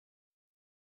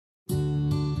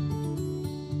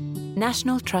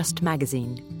National Trust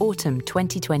Magazine, Autumn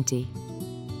 2020.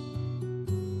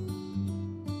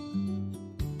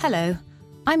 Hello,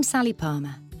 I'm Sally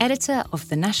Palmer, editor of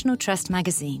the National Trust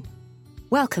Magazine.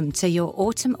 Welcome to your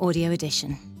Autumn Audio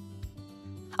Edition.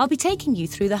 I'll be taking you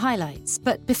through the highlights,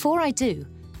 but before I do,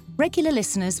 regular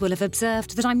listeners will have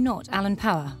observed that I'm not Alan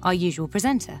Power, our usual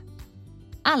presenter.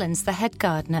 Alan's the head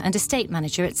gardener and estate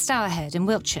manager at Stourhead in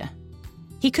Wiltshire.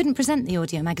 He couldn't present the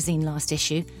audio magazine last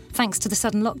issue, thanks to the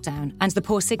sudden lockdown and the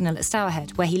poor signal at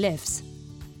Stourhead, where he lives.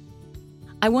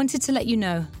 I wanted to let you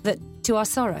know that, to our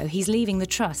sorrow, he's leaving the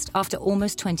Trust after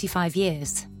almost 25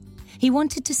 years. He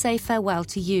wanted to say farewell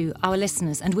to you, our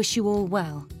listeners, and wish you all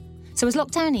well. So as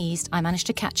lockdown eased, I managed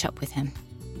to catch up with him.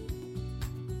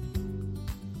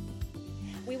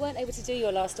 We weren't able to do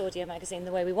your last audio magazine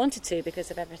the way we wanted to because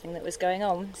of everything that was going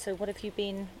on. So what have you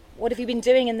been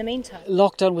doing in the meantime?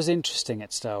 Lockdown was interesting at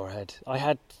Stourhead. I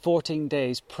had 14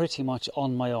 days pretty much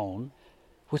on my own,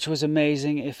 which was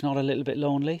amazing, if not a little bit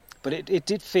lonely. But it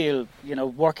did feel,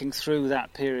 working through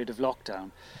that period of lockdown,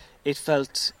 it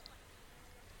felt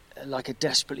like a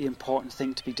desperately important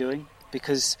thing to be doing,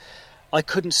 because I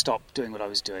couldn't stop doing what I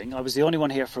was doing. I was the only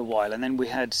one here for a while, and then we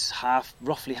had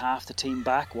roughly half the team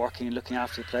back working and looking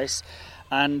after the place.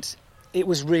 And it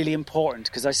was really important,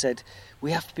 because I said,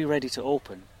 we have to be ready to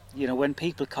open. When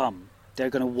people come, they're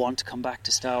going to want to come back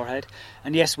to Stourhead.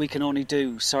 And yes, we can only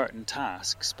do certain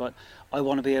tasks, but I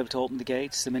want to be able to open the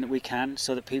gates the minute we can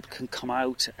so that people can come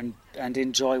out and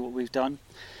enjoy what we've done.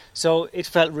 So it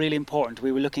felt really important.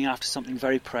 We were looking after something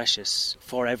very precious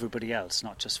for everybody else,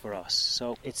 not just for us.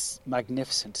 So it's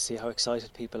magnificent to see how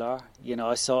excited people are.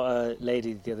 I saw a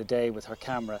lady the other day with her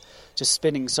camera just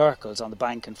spinning circles on the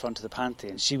bank in front of the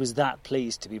Pantheon. She was that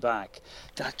pleased to be back.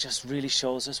 That just really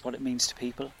shows us what it means to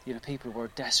people. People were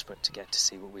desperate to get to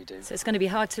see what we do. So it's going to be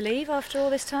hard to leave after all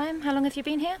this time. How long have you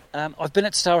been here? I've been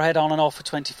at Stourhead on and off for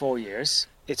 24 years.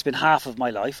 It's been half of my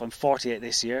life. I'm 48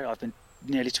 this year. I've been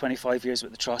nearly 25 years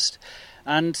with the Trust,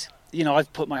 and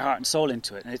I've put my heart and soul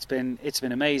into it, and it's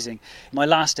been amazing. My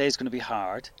last day is going to be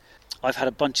hard. I've had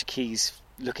a bunch of keys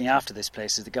looking after this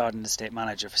place as the garden estate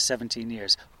manager for 17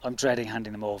 years. I'm dreading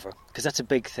handing them over because that's a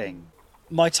big thing.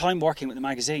 My time working with the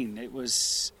magazine,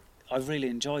 I've really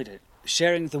enjoyed it.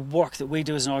 Sharing the work that we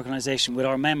do as an organisation with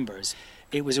our members,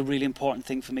 it was a really important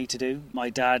thing for me to do. My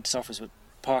dad suffers with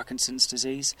Parkinson's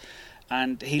disease,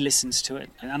 and he listens to it,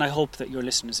 and I hope that your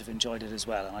listeners have enjoyed it as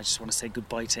well. And I just want to say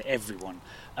goodbye to everyone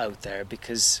out there,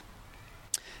 because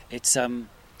it's been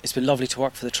lovely to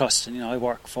work for the Trust, and I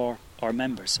work for our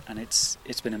members, and it's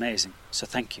been amazing. So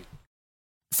thank you.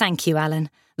 Thank you, Alan.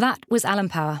 That was Alan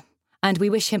Power, and we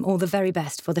wish him all the very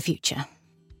best for the future.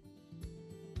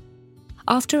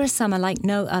 After a summer like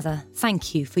no other,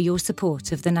 thank you for your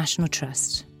support of the National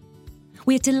Trust.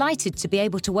 We are delighted to be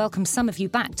able to welcome some of you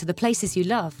back to the places you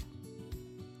love.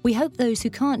 We hope those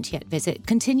who can't yet visit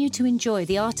continue to enjoy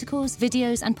the articles,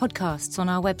 videos and podcasts on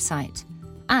our website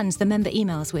and the member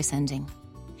emails we're sending.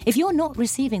 If you're not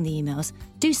receiving the emails,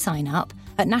 do sign up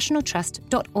at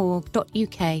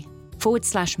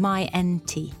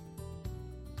nationaltrust.org.uk/myNT.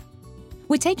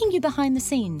 We're taking you behind the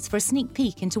scenes for a sneak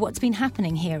peek into what's been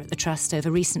happening here at the Trust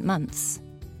over recent months.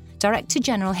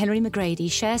 Director-General Hilary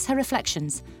McGrady shares her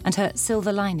reflections and her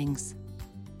silver linings.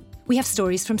 We have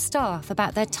stories from staff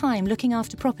about their time looking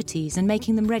after properties and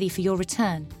making them ready for your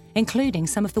return, including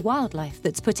some of the wildlife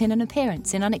that's put in an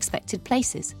appearance in unexpected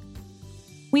places.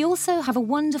 We also have a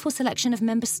wonderful selection of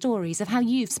member stories of how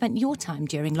you've spent your time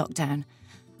during lockdown,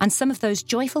 and some of those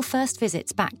joyful first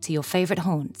visits back to your favourite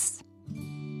haunts.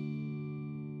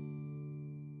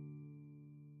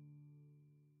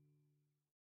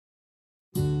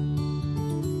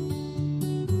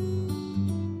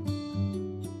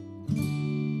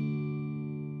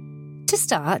 To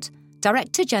start,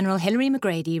 Director-General Hilary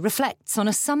McGrady reflects on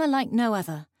a summer like no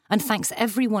other and thanks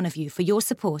every one of you for your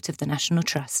support of the National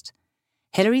Trust.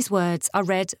 Hilary's words are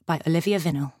read by Olivia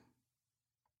Vinnell.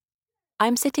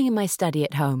 I'm sitting in my study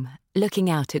at home, looking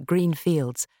out at green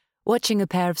fields, watching a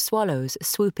pair of swallows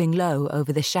swooping low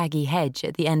over the shaggy hedge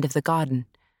at the end of the garden.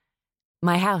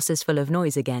 My house is full of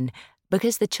noise again,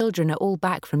 because the children are all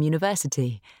back from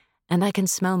university, and I can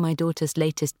smell my daughter's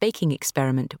latest baking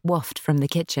experiment waft from the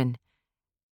kitchen.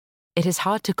 It is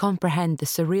hard to comprehend the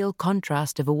surreal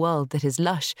contrast of a world that is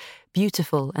lush,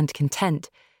 beautiful and content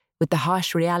with the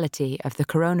harsh reality of the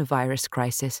coronavirus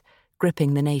crisis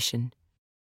gripping the nation.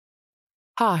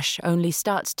 Harsh only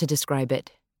starts to describe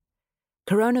it.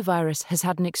 Coronavirus has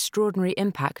had an extraordinary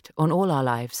impact on all our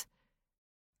lives.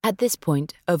 At this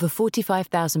point, over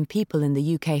 45,000 people in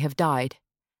the UK have died,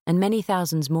 and many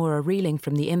thousands more are reeling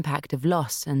from the impact of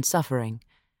loss and suffering.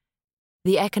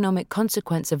 The economic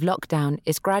consequence of lockdown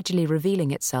is gradually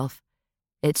revealing itself,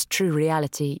 its true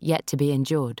reality yet to be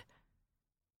endured.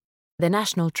 The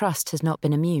National Trust has not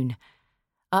been immune.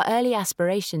 Our early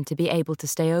aspiration to be able to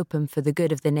stay open for the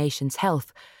good of the nation's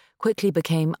health quickly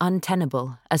became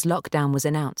untenable as lockdown was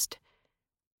announced.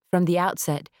 From the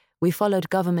outset, we followed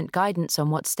government guidance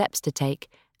on what steps to take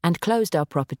and closed our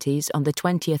properties on the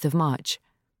 20th of March.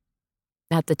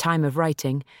 At the time of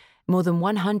writing, more than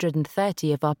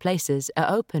 130 of our places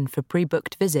are open for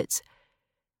pre-booked visits.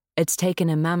 It's taken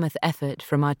a mammoth effort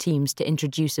from our teams to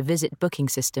introduce a visit booking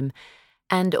system,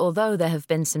 and although there have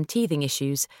been some teething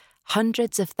issues,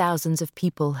 hundreds of thousands of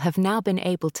people have now been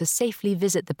able to safely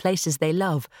visit the places they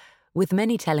love, with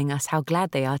many telling us how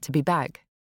glad they are to be back.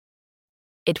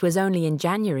 It was only in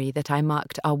January that I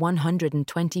marked our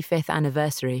 125th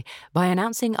anniversary by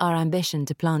announcing our ambition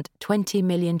to plant 20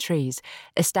 million trees,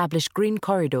 establish green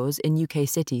corridors in UK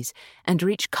cities, and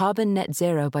reach carbon net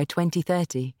zero by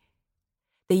 2030.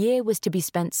 The year was to be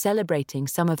spent celebrating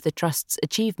some of the Trust's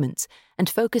achievements and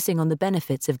focusing on the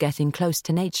benefits of getting close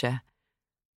to nature.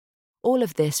 All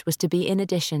of this was to be in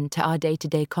addition to our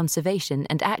day-to-day conservation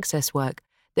and access work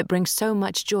that brings so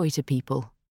much joy to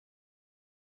people.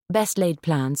 Best-laid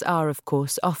plans are, of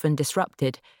course, often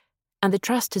disrupted, and the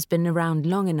Trust has been around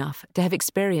long enough to have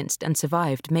experienced and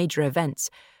survived major events,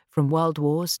 from world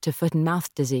wars to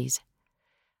foot-and-mouth disease.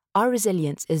 Our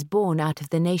resilience is born out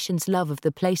of the nation's love of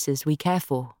the places we care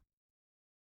for.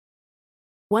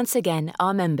 Once again,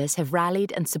 our members have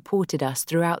rallied and supported us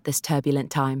throughout this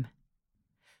turbulent time.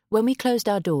 When we closed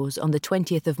our doors on the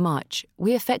 20th of March,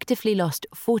 we effectively lost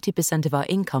 40% of our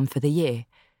income for the year.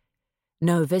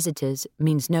 No visitors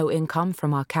means no income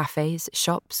from our cafes,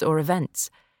 shops, or events.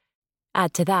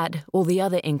 Add to that all the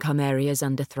other income areas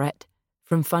under threat,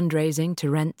 from fundraising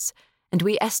to rents, and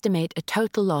we estimate a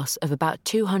total loss of about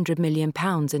 £200 million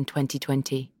in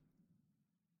 2020.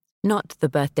 Not the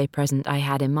birthday present I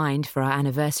had in mind for our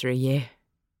anniversary year.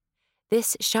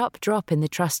 This sharp drop in the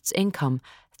Trust's income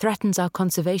threatens our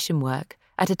conservation work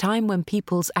at a time when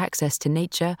people's access to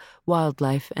nature,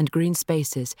 wildlife, and green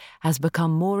spaces has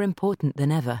become more important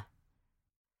than ever.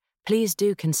 Please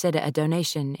do consider a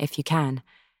donation if you can.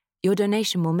 Your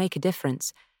donation will make a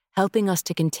difference, helping us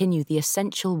to continue the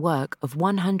essential work of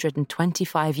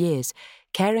 125 years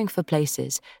caring for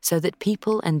places so that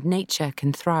people and nature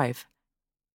can thrive.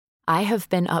 I have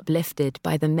been uplifted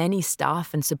by the many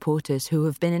staff and supporters who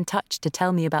have been in touch to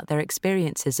tell me about their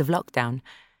experiences of lockdown.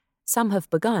 Some have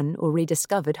begun or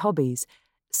rediscovered hobbies.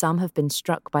 Some have been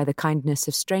struck by the kindness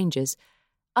of strangers.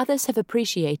 Others have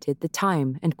appreciated the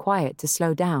time and quiet to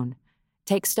slow down,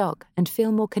 take stock, and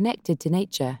feel more connected to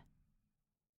nature.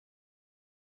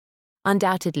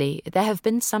 Undoubtedly, there have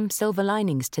been some silver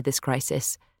linings to this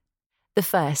crisis. The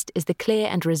first is the clear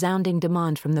and resounding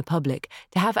demand from the public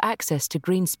to have access to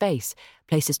green space,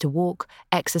 places to walk,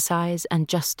 exercise, and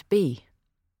just be.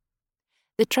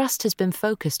 The Trust has been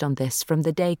focused on this from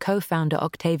the day co-founder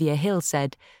Octavia Hill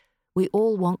said, "We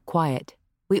all want quiet,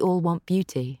 we all want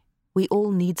beauty, we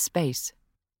all need space."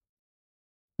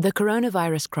 The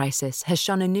coronavirus crisis has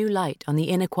shone a new light on the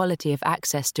inequality of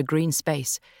access to green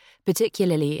space,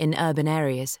 particularly in urban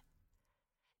areas.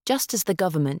 Just as the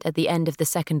government at the end of the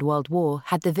Second World War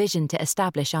had the vision to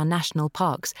establish our national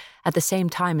parks at the same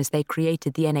time as they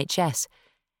created the NHS,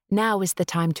 now is the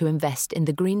time to invest in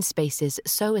the green spaces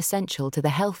so essential to the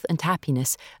health and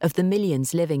happiness of the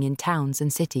millions living in towns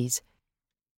and cities.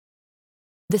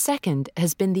 The second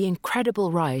has been the incredible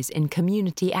rise in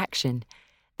community action,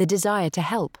 the desire to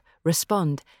help,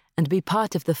 respond, and be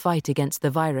part of the fight against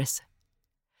the virus.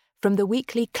 From the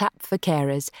weekly clap for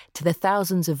carers to the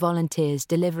thousands of volunteers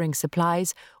delivering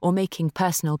supplies or making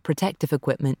personal protective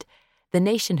equipment, the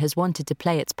nation has wanted to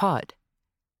play its part.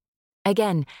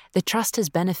 Again, the Trust has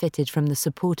benefited from the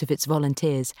support of its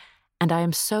volunteers, and I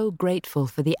am so grateful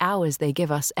for the hours they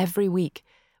give us every week,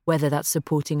 whether that's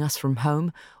supporting us from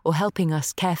home or helping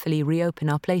us carefully reopen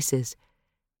our places.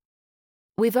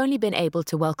 We've only been able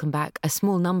to welcome back a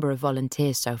small number of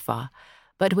volunteers so far,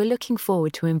 but we're looking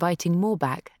forward to inviting more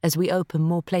back as we open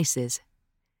more places.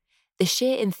 The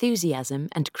sheer enthusiasm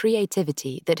and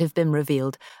creativity that have been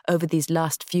revealed over these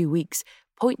last few weeks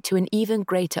point to an even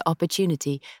greater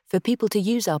opportunity for people to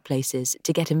use our places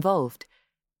to get involved.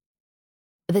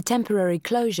 The temporary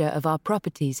closure of our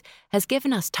properties has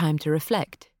given us time to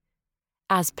reflect.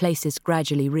 As places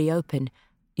gradually reopen,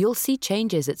 you'll see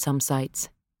changes at some sites.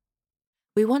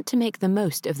 We want to make the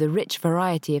most of the rich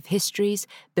variety of histories,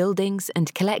 buildings,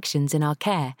 and collections in our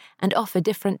care and offer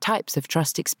different types of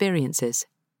Trust experiences.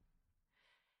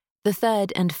 The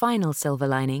third and final silver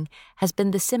lining has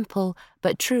been the simple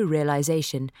but true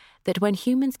realization that when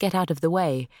humans get out of the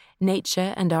way,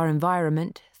 nature and our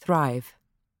environment thrive.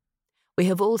 We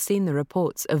have all seen the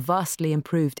reports of vastly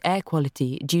improved air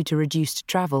quality due to reduced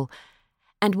travel,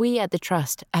 and we at the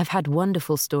Trust have had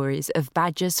wonderful stories of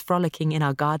badgers frolicking in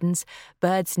our gardens,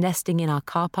 birds nesting in our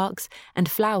car parks, and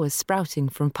flowers sprouting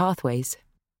from pathways.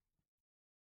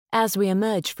 As we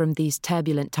emerge from these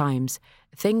turbulent times,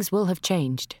 things will have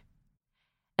changed.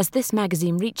 As this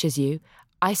magazine reaches you,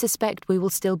 I suspect we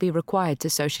will still be required to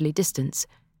socially distance.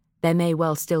 There may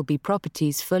well still be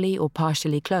properties fully or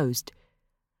partially closed.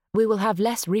 We will have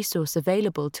less resource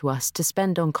available to us to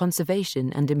spend on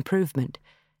conservation and improvement.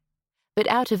 But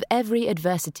out of every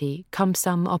adversity comes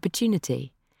some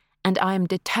opportunity, and I am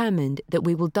determined that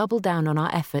we will double down on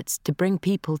our efforts to bring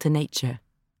people to nature.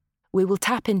 We will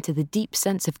tap into the deep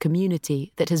sense of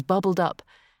community that has bubbled up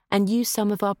and use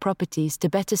some of our properties to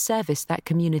better service that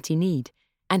community need,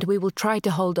 and we will try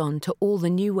to hold on to all the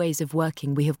new ways of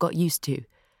working we have got used to,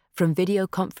 from video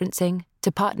conferencing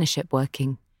to partnership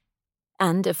working.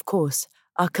 And, of course,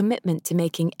 our commitment to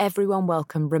making everyone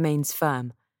welcome remains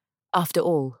firm. After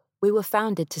all, we were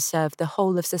founded to serve the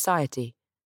whole of society.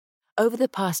 Over the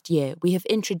past year, we have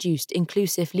introduced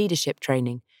inclusive leadership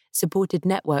training, supported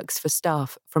networks for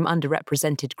staff from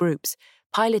underrepresented groups,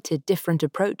 piloted different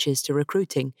approaches to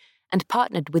recruiting, and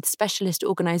partnered with specialist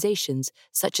organizations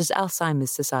such as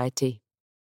Alzheimer's Society.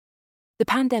 The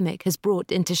pandemic has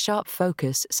brought into sharp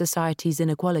focus society's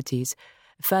inequalities,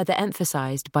 further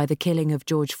emphasized by the killing of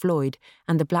George Floyd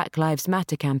and the Black Lives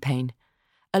Matter campaign,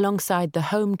 alongside the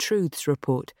Home Truths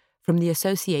report from the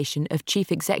Association of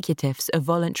Chief Executives of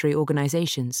Voluntary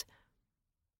Organizations.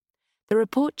 The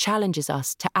report challenges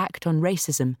us to act on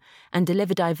racism and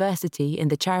deliver diversity in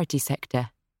the charity sector.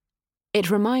 It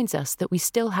reminds us that we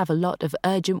still have a lot of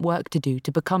urgent work to do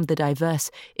to become the diverse,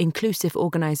 inclusive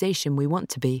organization we want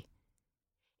to be.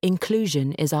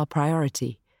 Inclusion is our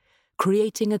priority,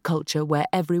 creating a culture where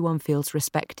everyone feels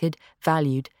respected,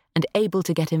 valued, and able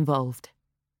to get involved.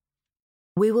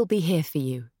 We will be here for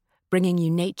you, bringing you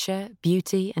nature,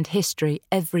 beauty, and history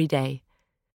every day.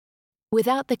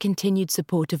 Without the continued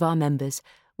support of our members,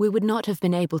 we would not have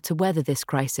been able to weather this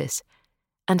crisis,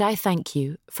 and I thank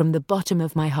you from the bottom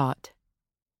of my heart.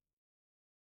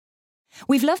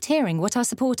 We've loved hearing what our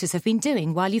supporters have been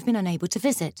doing while you've been unable to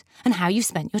visit, and how you've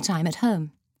spent your time at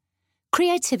home.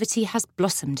 Creativity has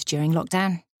blossomed during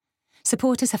lockdown.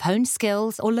 Supporters have honed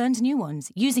skills or learned new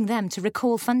ones, using them to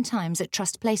recall fun times at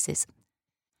Trust places.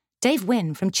 Dave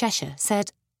Wynne from Cheshire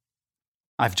said,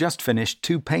 I've just finished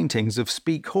 2 paintings of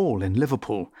Speke Hall in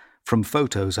Liverpool from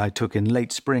photos I took in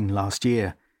late spring last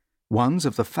year. One's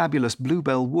of the fabulous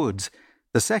Bluebell Woods.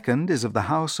 The second is of the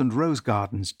house and rose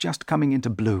gardens just coming into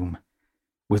bloom.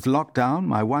 With lockdown,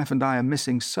 my wife and I are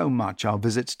missing so much our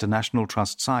visits to National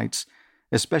Trust sites,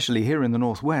 especially here in the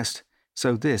northwest,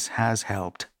 so this has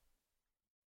helped.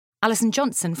 Alison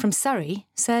Johnson from Surrey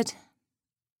said,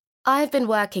 I've been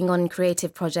working on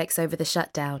creative projects over the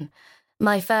shutdown.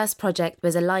 My first project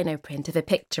was a lino print of a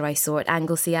picture I saw at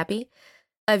Anglesey Abbey.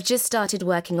 I've just started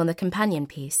working on the companion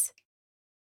piece.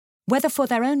 Whether for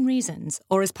their own reasons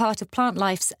or as part of Plant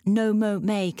Life's No Mow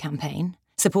May campaign,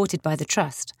 supported by the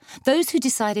Trust, those who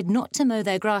decided not to mow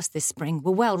their grass this spring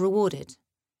were well rewarded.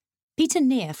 Peter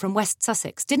Neer from West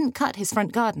Sussex didn't cut his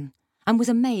front garden and was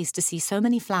amazed to see so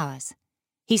many flowers.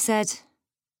 He said,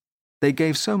 They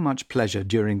gave so much pleasure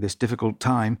during this difficult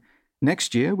time.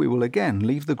 Next year we will again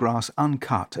leave the grass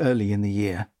uncut early in the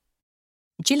year.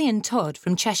 Gillian Todd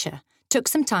from Cheshire took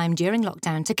some time during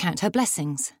lockdown to count her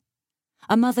blessings.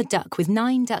 A mother duck with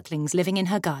 9 ducklings living in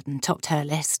her garden topped her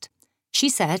list. She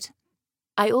said,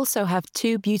 I also have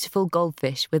 2 beautiful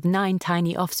goldfish with 9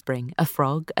 tiny offspring, a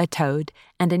frog, a toad,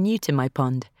 and a newt in my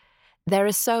pond. There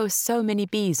are so many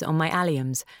bees on my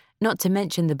alliums, not to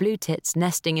mention the blue tits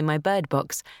nesting in my bird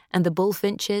box and the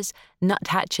bullfinches,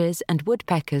 nuthatches and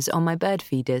woodpeckers on my bird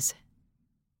feeders.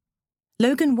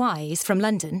 Logan Wise from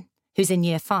London, who's in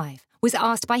Year 5, was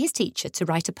asked by his teacher to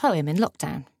write a poem in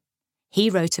lockdown. He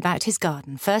wrote about his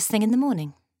garden first thing in the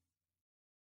morning.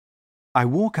 I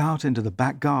walk out into the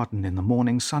back garden in the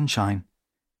morning sunshine.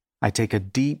 I take a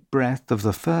deep breath of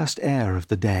the first air of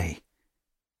the day.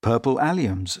 Purple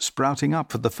alliums sprouting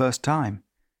up for the first time.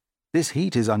 This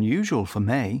heat is unusual for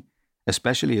May,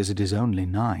 especially as it is only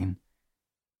 9.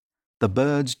 The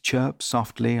birds chirp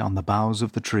softly on the boughs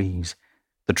of the trees.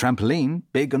 The trampoline,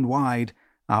 big and wide,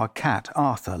 our cat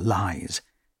Arthur lies.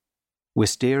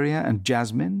 Wisteria and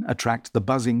jasmine attract the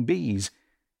buzzing bees.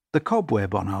 The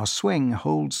cobweb on our swing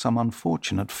holds some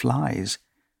unfortunate flies.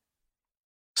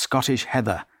 Scottish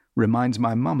heather reminds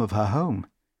my mum of her home.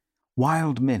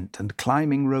 Wild mint and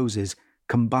climbing roses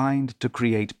combined to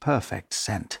create perfect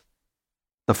scent.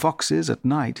 The foxes at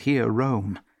night here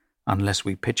roam, unless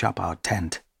we pitch up our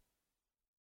tent.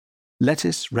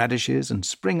 Lettuce, radishes, and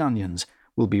spring onions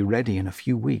will be ready in a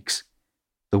few weeks.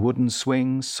 The wooden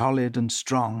swing, solid and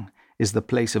strong, is the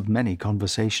place of many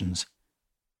conversations.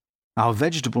 Our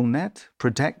vegetable net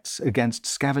protects against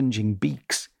scavenging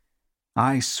beaks.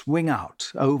 I swing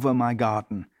out over my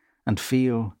garden and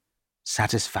feel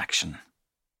satisfaction.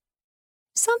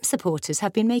 Some supporters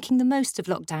have been making the most of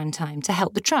lockdown time to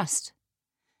help the Trust.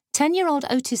 10-year-old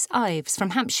Otis Ives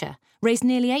from Hampshire raised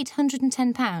nearly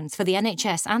 £810 for the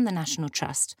NHS and the National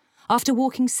Trust after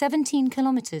walking 17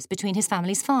 kilometres between his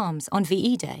family's farms on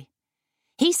VE Day.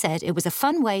 He said it was a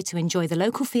fun way to enjoy the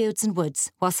local fields and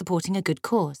woods while supporting a good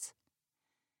cause.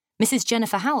 Mrs.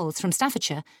 Jennifer Howells from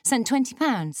Staffordshire sent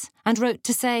 £20 and wrote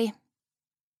to say,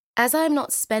 "As I'm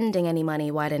not spending any money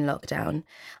while in lockdown,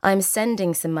 I'm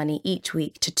sending some money each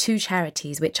week to 2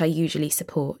 charities which I usually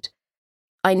support.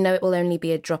 I know it will only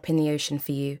be a drop in the ocean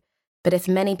for you, but if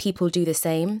many people do the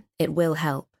same, it will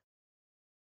help."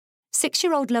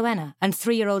 6-year-old Loenna and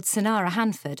 3-year-old Sinara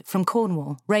Hanford from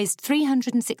Cornwall raised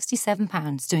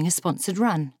 £367 doing a sponsored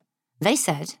run. They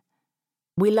said,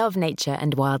 "We love nature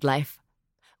and wildlife.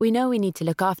 We know we need to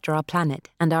look after our planet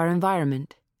and our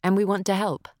environment, and we want to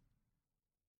help."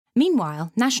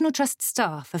 Meanwhile, National Trust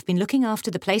staff have been looking after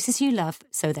the places you love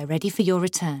so they're ready for your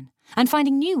return, and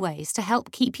finding new ways to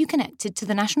help keep you connected to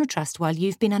the National Trust while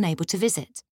you've been unable to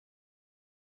visit.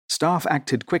 Staff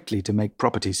acted quickly to make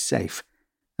properties safe.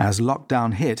 As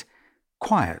lockdown hit,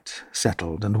 quiet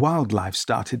settled and wildlife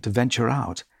started to venture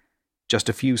out. Just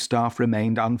a few staff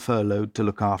remained unfurloughed to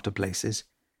look after places.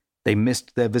 They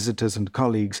missed their visitors and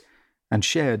colleagues and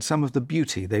shared some of the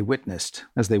beauty they witnessed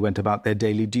as they went about their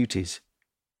daily duties.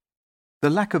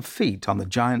 The lack of feet on the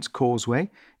Giant's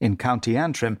Causeway in County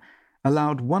Antrim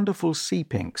allowed wonderful sea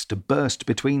pinks to burst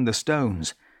between the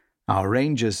stones. Our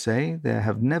rangers say there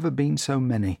have never been so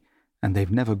many, and they've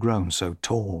never grown so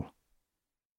tall.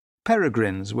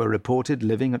 Peregrines were reported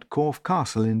living at Corfe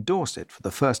Castle in Dorset for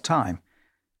the first time.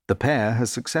 The pair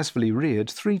has successfully reared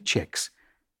 3 chicks.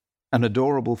 An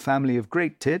adorable family of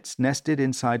great tits nested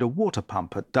inside a water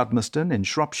pump at Dudmaston in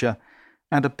Shropshire,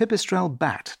 and a pipistrelle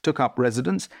bat took up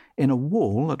residence in a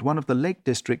wall at one of the Lake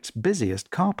District's busiest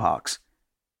car parks.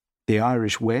 The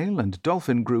Irish whale and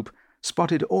dolphin group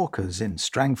spotted orcas in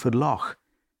Strangford Lough.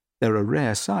 They're a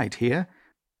rare sight here,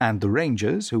 and the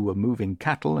rangers, who were moving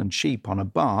cattle and sheep on a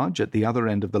barge at the other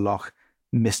end of the loch,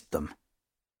 missed them.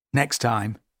 Next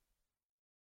time.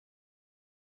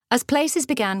 As places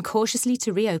began cautiously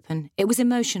to reopen, it was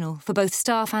emotional for both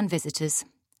staff and visitors.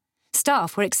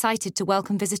 Staff were excited to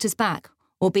welcome visitors back,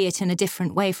 albeit in a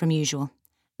different way from usual.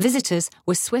 Visitors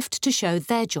were swift to show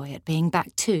their joy at being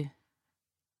back too.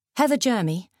 Heather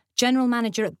Jermy, General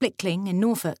Manager at Blickling in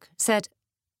Norfolk, said,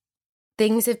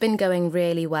 "Things have been going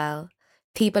really well.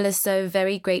 People are so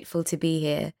very grateful to be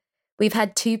here. We've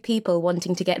had 2 people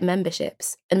wanting to get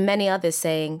memberships, and many others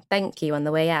saying thank you on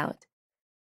the way out.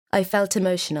 I felt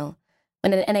emotional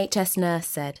when an NHS nurse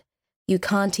said, 'You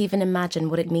can't even imagine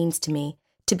what it means to me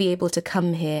to be able to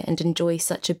come here and enjoy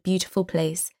such a beautiful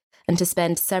place and to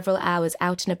spend several hours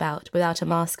out and about without a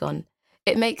mask on.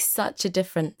 It makes such a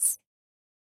difference.'"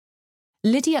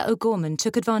 Lydia O'Gorman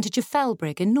took advantage of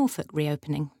Felbrigg in Norfolk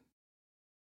reopening.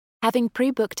 Having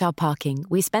pre-booked our parking,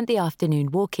 we spent the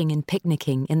afternoon walking and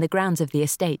picnicking in the grounds of the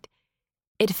estate.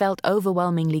 It felt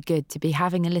overwhelmingly good to be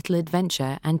having a little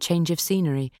adventure and change of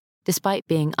scenery, despite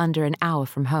being under an hour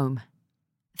from home.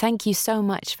 Thank you so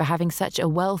much for having such a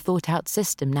well-thought-out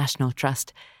system, National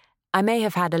Trust. I may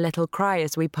have had a little cry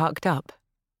as we parked up.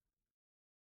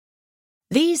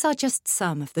 These are just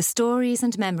some of the stories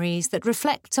and memories that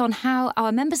reflect on how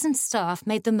our members and staff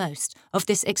made the most of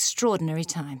this extraordinary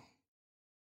time.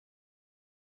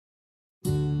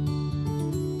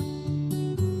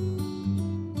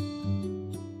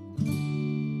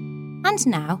 And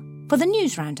now for the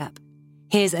news roundup.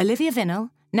 Here's Olivia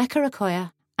Vinnell, Neca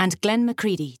Okoya and Glenn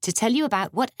Macready to tell you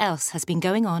about what else has been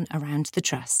going on around the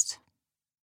Trust.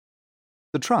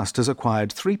 The Trust has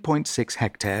acquired 3.6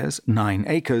 hectares, 9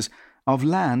 acres, of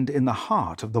land in the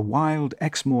heart of the wild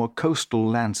Exmoor coastal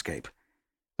landscape.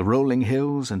 The rolling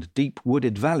hills and deep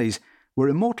wooded valleys were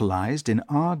immortalised in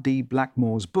R.D.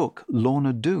 Blackmore's book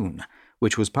Lorna Doone,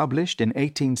 which was published in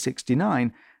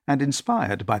 1869 and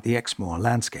inspired by the Exmoor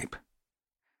landscape.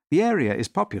 The area is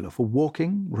popular for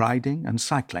walking, riding and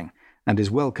cycling, and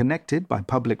is well connected by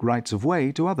public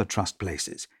rights-of-way to other Trust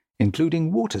places,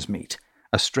 including Watersmeet,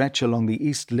 a stretch along the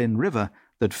East Lynn River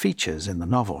that features in the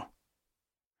novel.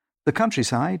 The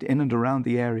countryside in and around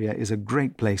the area is a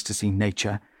great place to see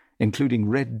nature, including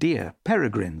red deer,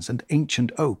 peregrines and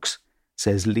ancient oaks,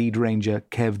 says lead ranger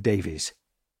Kev Davies.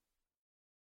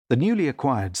 The newly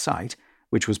acquired site,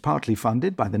 which was partly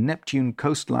funded by the Neptune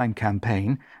Coastline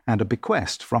Campaign and a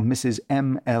bequest from Mrs.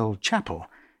 M. L. Chappell,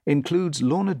 includes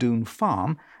Lorna Doone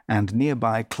Farm and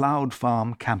nearby Cloud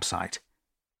Farm campsite.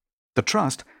 The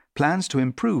Trust plans to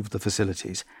improve the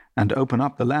facilities and open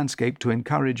up the landscape to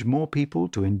encourage more people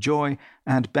to enjoy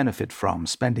and benefit from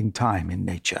spending time in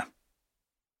nature.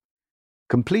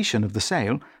 Completion of the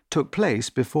sale took place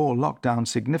before lockdown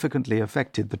significantly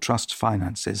affected the Trust's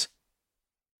finances.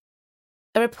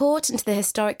 A report into the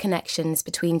historic connections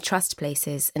between trust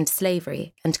places and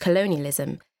slavery and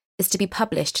colonialism is to be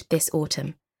published this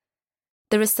autumn.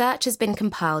 The research has been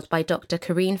compiled by Dr.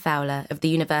 Corinne Fowler of the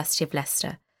University of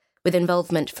Leicester, with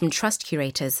involvement from trust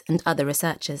curators and other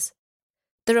researchers.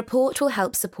 The report will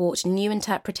help support new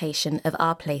interpretation of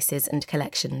our places and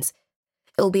collections.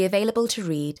 It will be available to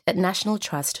read at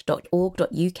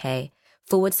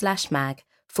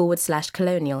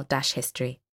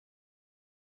nationaltrust.org.uk/mag/colonial-history.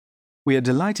 We are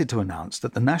delighted to announce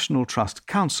that the National Trust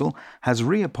Council has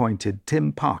reappointed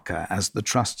Tim Parker as the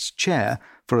Trust's chair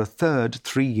for a third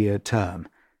 3-year term.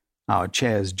 Our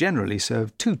chairs generally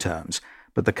serve 2 terms,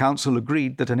 but the Council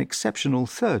agreed that an exceptional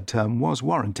third term was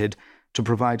warranted to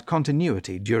provide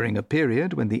continuity during a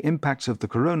period when the impacts of the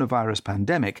coronavirus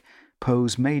pandemic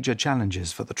pose major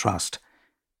challenges for the Trust.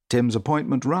 Tim's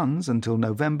appointment runs until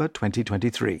November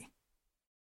 2023.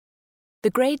 The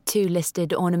Grade 2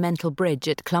 listed ornamental bridge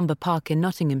at Clumber Park in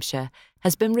Nottinghamshire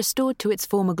has been restored to its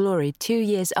former glory 2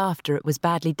 years after it was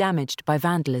badly damaged by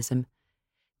vandalism.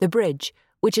 The bridge,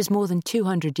 which is more than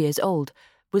 200 years old,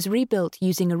 was rebuilt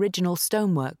using original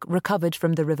stonework recovered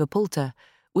from the River Poulter,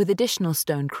 with additional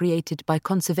stone created by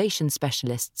conservation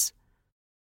specialists.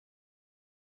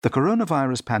 The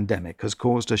coronavirus pandemic has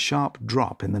caused a sharp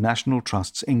drop in the National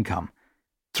Trust's income,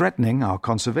 threatening our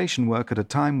conservation work at a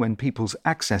time when people's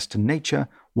access to nature,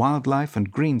 wildlife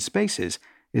and green spaces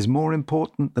is more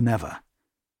important than ever.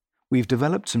 We've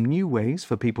developed some new ways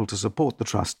for people to support the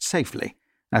Trust safely,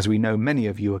 as we know many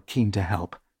of you are keen to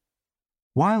help.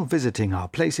 While visiting our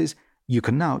places, you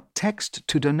can now text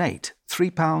to donate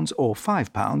 £3 or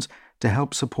 £5 to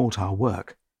help support our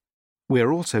work.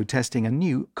 We're also testing a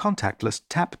new contactless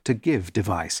Tap to Give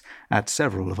device at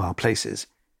several of our places.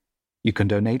 You can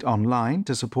donate online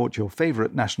to support your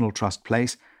favourite National Trust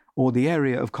place or the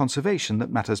area of conservation that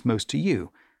matters most to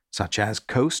you, such as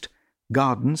coast,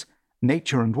 gardens,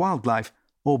 nature and wildlife,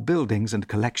 or buildings and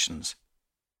collections.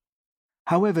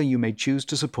 However you may choose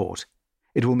to support,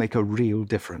 it will make a real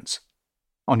difference.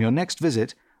 On your next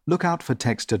visit, look out for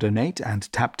text to donate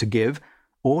and Tap to Give,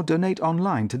 or donate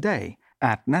online today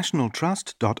at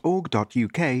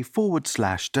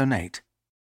nationaltrust.org.uk/donate.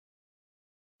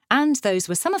 And those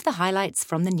were some of the highlights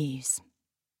from the news.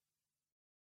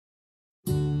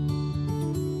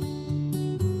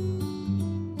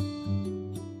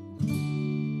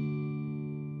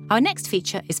 Our next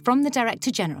feature is from the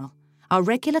Director General, our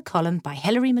regular column by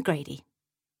Hilary McGrady.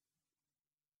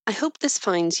 I hope this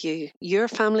finds you, your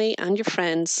family and your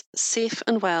friends safe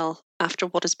and well after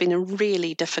what has been a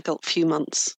really difficult few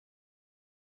months.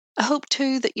 I hope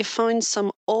too that you found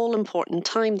some all-important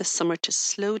time this summer to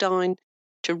slow down,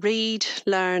 to read,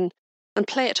 learn and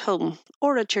play at home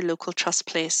or at your local trust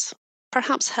place,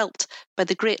 perhaps helped by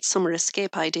the great summer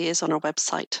escape ideas on our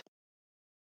website.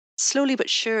 Slowly but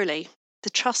surely, the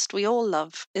trust we all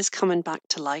love is coming back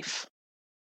to life.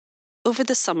 Over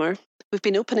the summer, we've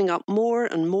been opening up more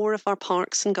and more of our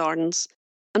parks and gardens,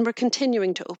 and we're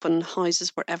continuing to open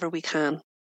houses wherever we can.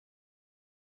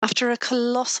 After a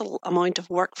colossal amount of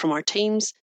work from our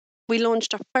teams, we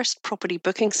launched our first property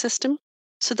booking system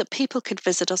so that people could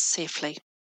visit us safely.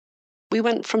 We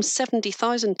went from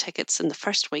 70,000 tickets in the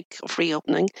first week of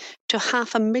reopening to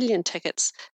 500,000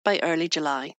 tickets by early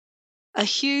July. A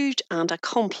huge and a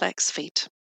complex feat.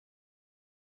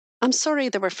 I'm sorry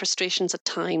there were frustrations at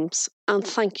times, and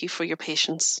thank you for your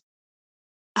patience.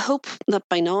 I hope that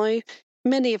by now,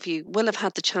 many of you will have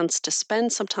had the chance to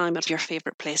spend some time at your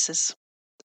favourite places.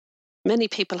 Many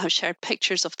people have shared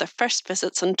pictures of their first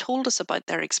visits and told us about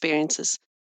their experiences.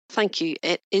 Thank you.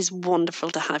 It is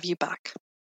wonderful to have you back.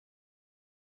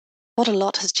 What a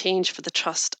lot has changed for the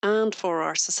Trust and for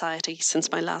our society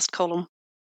since my last column.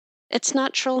 It's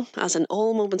natural, as in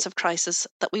all moments of crisis,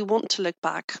 that we want to look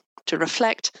back, to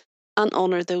reflect and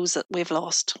honour those that we've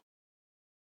lost.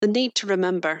 The need to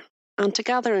remember and to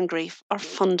gather in grief are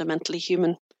fundamentally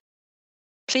human.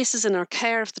 Places in our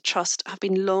care of the Trust have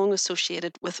been long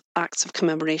associated with acts of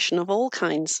commemoration of all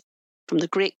kinds, from the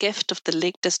great gift of the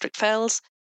Lake District Fells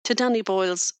to Danny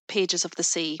Boyle's Pages of the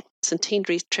Sea,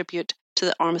 centenary tribute to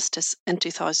the armistice in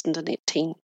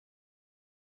 2018.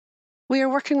 We are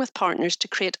working with partners to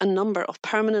create a number of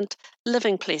permanent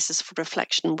living places for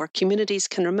reflection where communities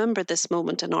can remember this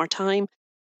moment in our time,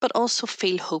 but also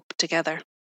feel hope together.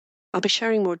 I'll be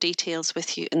sharing more details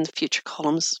with you in the future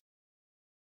columns.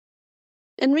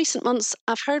 In recent months,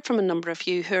 I've heard from a number of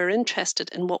you who are interested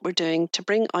in what we're doing to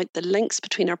bring out the links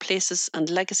between our places and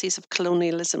legacies of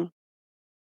colonialism.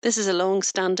 This is a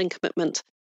long-standing commitment,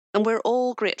 and we're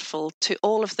all grateful to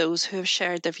all of those who have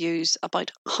shared their views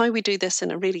about how we do this in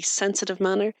a really sensitive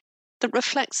manner that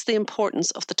reflects the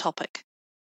importance of the topic.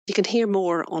 You can hear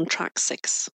more on track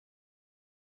 6.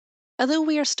 Although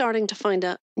we are starting to find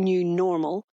a new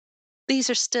normal, these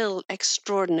are still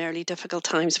extraordinarily difficult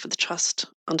times for the Trust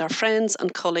and our friends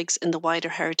and colleagues in the wider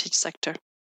heritage sector.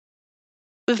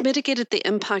 We've mitigated the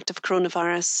impact of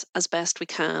coronavirus as best we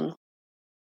can.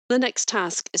 The next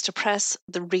task is to press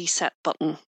the reset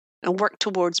button and work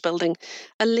towards building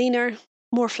a leaner,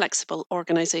 more flexible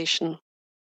organisation.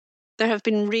 There have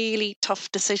been really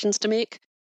tough decisions to make,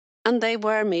 and they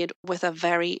were made with a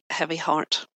very heavy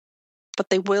heart. But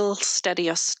they will steady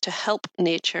us to help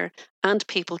nature and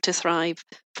people to thrive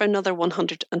for another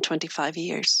 125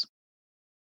 years.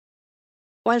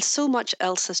 While so much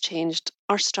else has changed,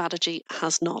 our strategy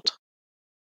has not.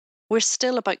 We're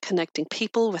still about connecting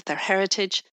people with their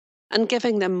heritage and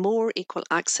giving them more equal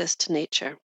access to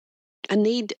nature, a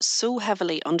need so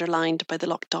heavily underlined by the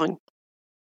lockdown.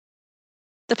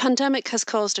 The pandemic has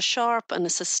caused a sharp and a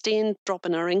sustained drop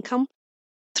in our income,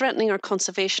 threatening our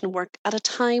conservation work at a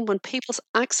time when people's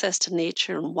access to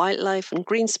nature and wildlife and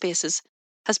green spaces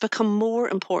has become more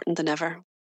important than ever.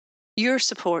 Your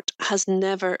support has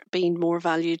never been more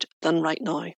valued than right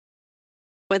now.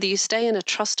 Whether you stay in a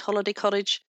Trust holiday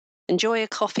cottage, enjoy a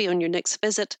coffee on your next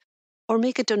visit, or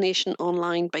make a donation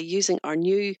online by using our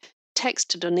new text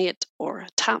to donate or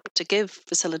tap to give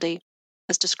facility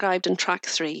as described in track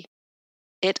 3,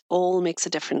 it all makes a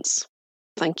difference.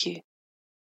 Thank you.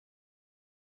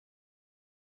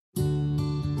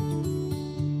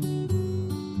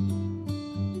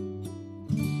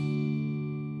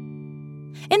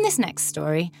 In this next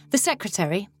story, the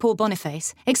Secretary, Paul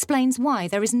Boniface, explains why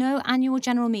there is no annual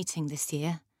general meeting this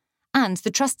year and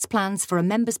the Trust's plans for a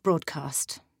members'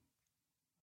 broadcast.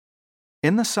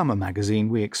 In the summer magazine,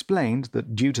 we explained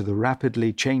that due to the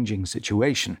rapidly changing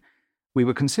situation, we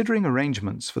were considering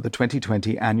arrangements for the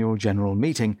 2020 annual general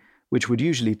meeting, which would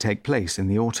usually take place in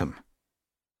the autumn.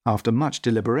 After much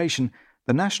deliberation,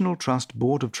 the National Trust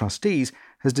Board of Trustees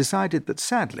has decided that,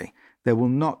 sadly, there will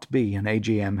not be an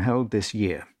AGM held this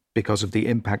year because of the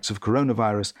impacts of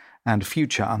coronavirus and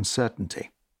future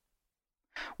uncertainty.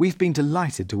 We've been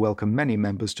delighted to welcome many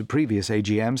members to previous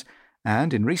AGMs,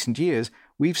 and in recent years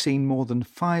we've seen more than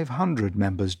 500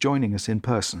 members joining us in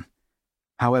person.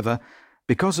 However,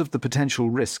 because of the potential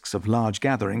risks of large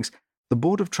gatherings, the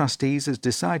Board of Trustees has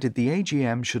decided the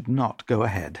AGM should not go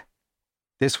ahead.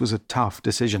 This was a tough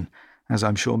decision, as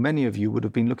I'm sure many of you would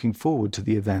have been looking forward to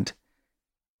the event.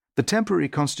 The temporary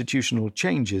constitutional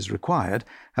changes required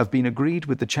have been agreed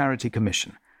with the Charity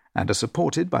Commission and are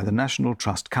supported by the National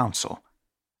Trust Council.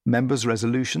 Members'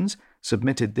 resolutions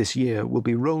submitted this year will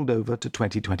be rolled over to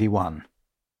 2021.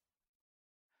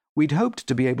 We'd hoped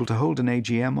to be able to hold an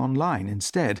AGM online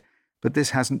instead, but this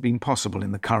hasn't been possible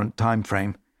in the current time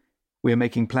frame. We are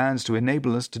making plans to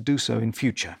enable us to do so in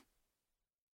future.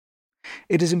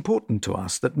 It is important to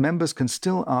us that members can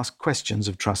still ask questions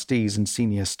of trustees and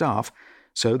senior staff,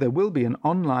 so there will be an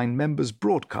online members'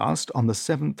 broadcast on the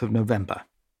 7th of November.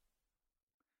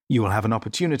 You will have an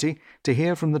opportunity to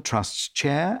hear from the Trust's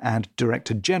Chair and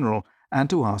Director General and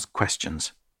to ask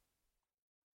questions.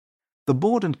 The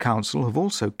Board and Council have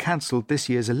also cancelled this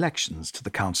year's elections to the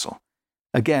Council.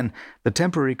 Again, the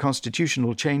temporary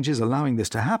constitutional changes allowing this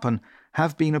to happen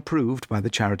have been approved by the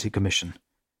Charity Commission.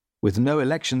 With no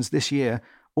elections this year,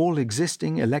 all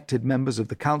existing elected members of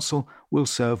the Council will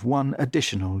serve one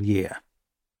additional year.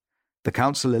 The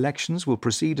Council elections will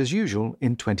proceed as usual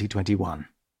in 2021.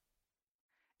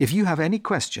 If you have any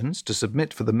questions to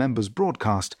submit for the members'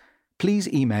 broadcast, please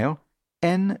email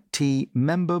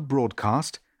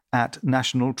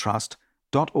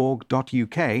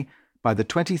ntmemberbroadcast@nationaltrust.org.uk by the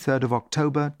 23rd of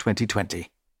October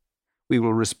 2020. We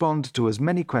will respond to as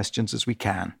many questions as we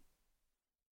can.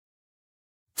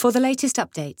 For the latest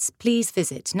updates, please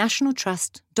visit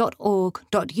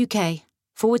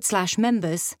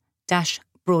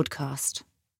nationaltrust.org.uk/members-broadcast.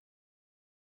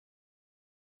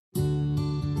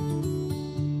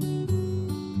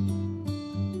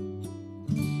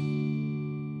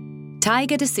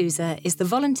 Tiger D'Souza is the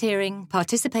Volunteering,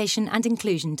 Participation and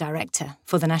Inclusion Director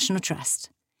for the National Trust.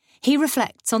 He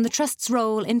reflects on the Trust's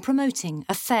role in promoting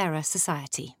a fairer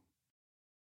society.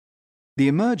 The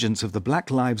emergence of the Black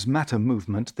Lives Matter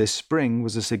movement this spring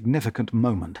was a significant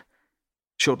moment.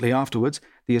 Shortly afterwards,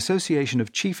 the Association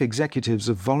of Chief Executives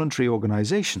of Voluntary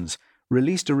Organizations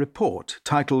released a report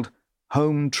titled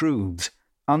Home Truths: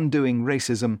 Undoing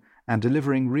Racism and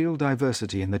Delivering Real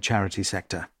Diversity in the Charity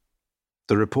Sector.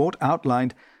 The report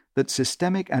outlined that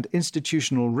systemic and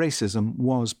institutional racism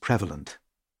was prevalent.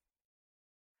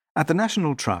 At the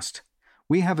National Trust,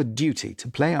 we have a duty to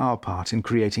play our part in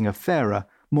creating a fairer,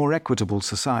 more equitable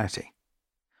society.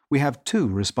 We have two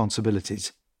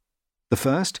responsibilities. The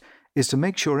first is to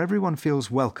make sure everyone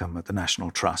feels welcome at the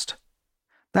National Trust.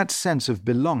 That sense of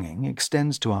belonging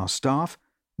extends to our staff,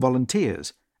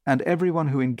 volunteers, and everyone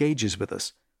who engages with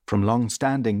us, from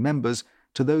long-standing members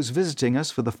to those visiting us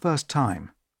for the first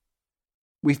time.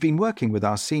 We've been working with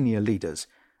our senior leaders,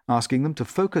 asking them to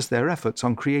focus their efforts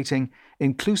on creating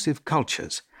inclusive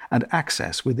cultures and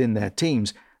access within their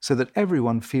teams so that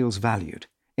everyone feels valued,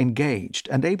 engaged,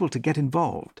 and able to get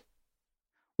involved.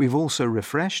 We've also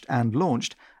refreshed and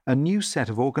launched a new set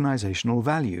of organizational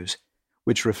values,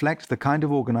 which reflect the kind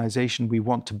of organization we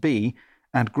want to be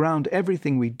and ground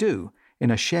everything we do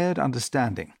in a shared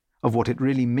understanding of what it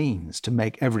really means to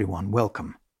make everyone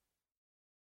welcome.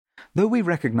 Though we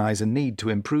recognize a need to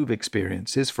improve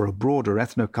experiences for a broader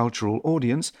ethnocultural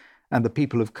audience and the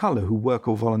people of colour who work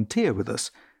or volunteer with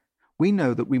us, we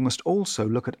know that we must also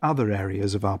look at other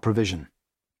areas of our provision.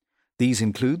 These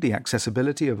include the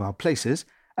accessibility of our places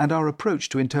and our approach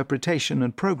to interpretation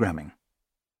and programming.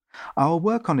 Our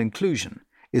work on inclusion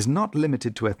is not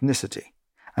limited to ethnicity,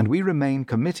 and we remain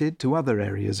committed to other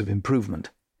areas of improvement,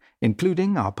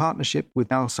 including our partnership with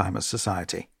Alzheimer's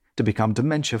Society to become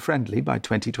dementia-friendly by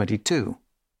 2022.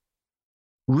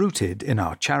 Rooted in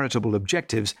our charitable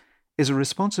objectives is a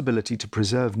responsibility to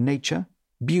preserve nature,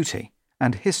 beauty,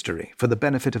 and history for the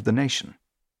benefit of the nation.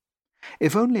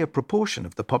 If only a proportion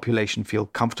of the population feel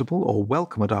comfortable or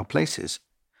welcome at our places,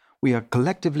 we are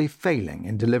collectively failing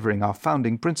in delivering our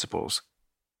founding principles.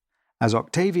 As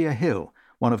Octavia Hill,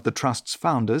 one of the Trust's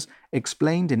founders,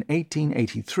 explained in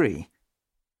 1883,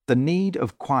 the need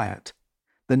of quiet,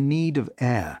 the need of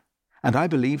air, and I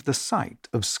believe the sight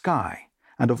of sky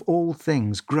and of all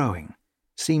things growing,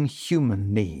 seem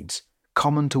human needs,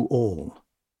 common to all.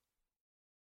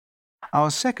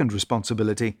 Our second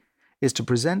responsibility is to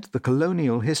present the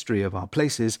colonial history of our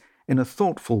places in a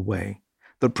thoughtful way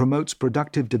that promotes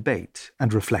productive debate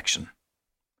and reflection.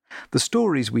 The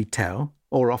stories we tell,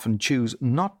 or often choose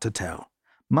not to tell,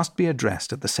 must be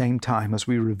addressed at the same time as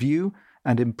we review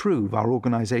and improve our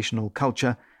organizational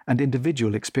culture and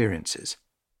individual experiences.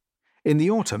 In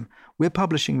the autumn, we're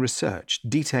publishing research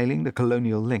detailing the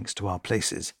colonial links to our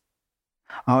places.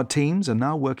 Our teams are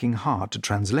now working hard to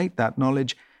translate that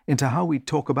knowledge into how we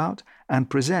talk about and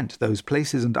present those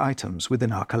places and items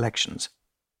within our collections.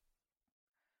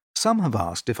 Some have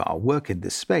asked if our work in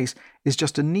this space is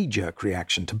just a knee-jerk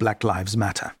reaction to Black Lives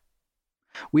Matter.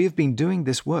 We have been doing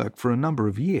this work for a number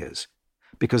of years,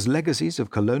 because legacies of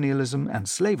colonialism and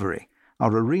slavery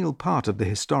are a real part of the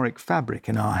historic fabric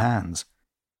in our hands.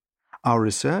 Our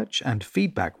research and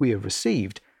feedback we have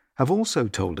received have also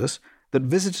told us that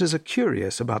visitors are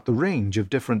curious about the range of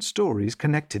different stories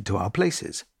connected to our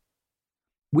places.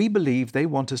 We believe they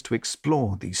want us to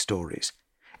explore these stories,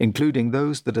 including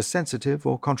those that are sensitive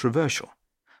or controversial,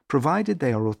 provided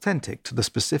they are authentic to the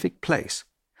specific place,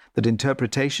 that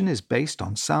interpretation is based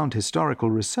on sound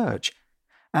historical research,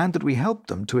 and that we help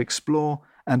them to explore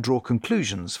and draw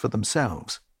conclusions for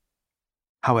themselves.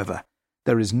 However,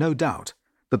 there is no doubt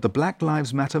that the Black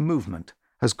Lives Matter movement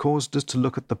has caused us to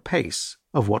look at the pace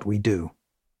of what we do.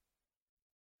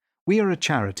 We are a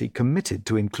charity committed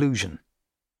to inclusion.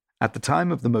 At the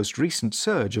time of the most recent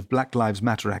surge of Black Lives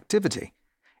Matter activity,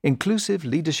 inclusive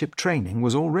leadership training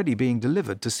was already being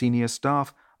delivered to senior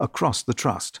staff across the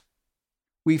Trust.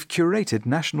 We've curated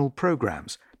national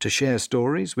programs to share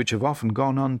stories which have often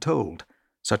gone untold,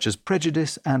 such as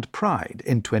Prejudice and Pride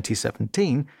in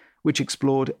 2017, which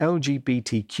explored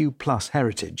LGBTQ+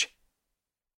 heritage.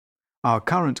 Our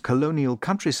current Colonial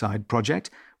Countryside project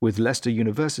with Leicester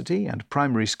University and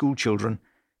primary school children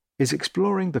is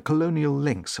exploring the colonial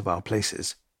links of our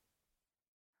places.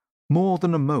 More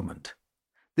than a moment,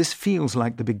 this feels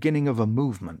like the beginning of a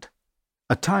movement,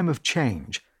 a time of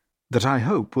change that I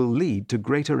hope will lead to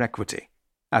greater equity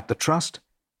at the Trust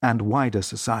and wider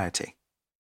society.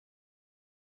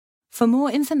 For more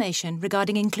information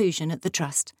regarding inclusion at the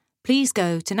Trust, please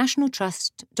go to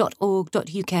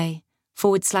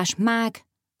nationaltrust.org.uk/mag/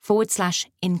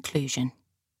 www.salianhuxtable.com/inclusion.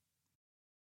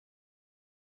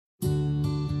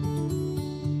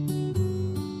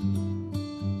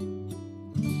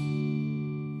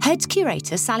 Head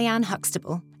curator Sally-Anne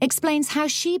Huxtable explains how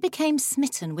she became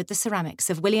smitten with the ceramics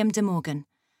of William de Morgan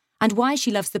and why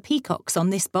she loves the peacocks on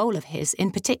this bowl of his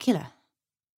in particular.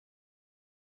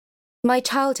 My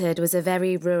childhood was a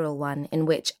very rural one in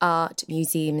which art,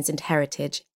 museums and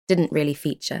heritage didn't really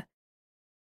feature.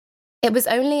 It was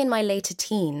only in my later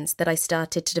teens that I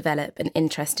started to develop an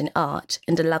interest in art,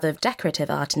 and a love of decorative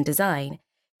art and design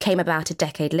came about a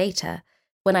decade later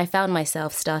when I found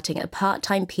myself starting a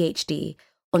part-time PhD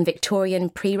on Victorian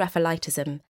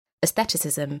pre-Raphaelitism,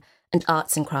 aestheticism and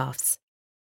arts and crafts.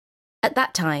 At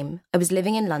that time, I was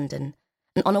living in London,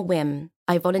 and on a whim,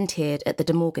 I volunteered at the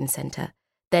De Morgan Centre,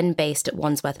 then based at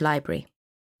Wandsworth Library.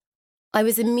 I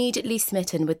was immediately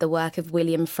smitten with the work of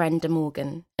William Friend de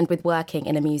Morgan and with working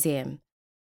in a museum.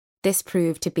 This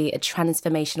proved to be a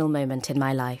transformational moment in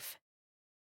my life.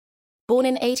 Born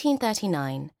in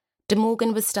 1839, de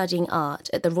Morgan was studying art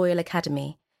at the Royal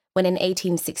Academy when in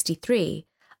 1863,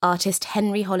 artist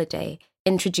Henry Holiday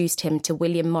introduced him to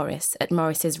William Morris at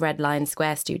Morris's Red Lion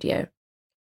Square studio.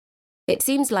 It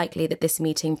seems likely that this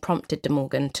meeting prompted de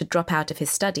Morgan to drop out of his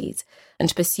studies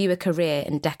and pursue a career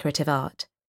in decorative art.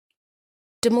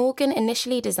 De Morgan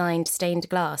initially designed stained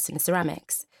glass and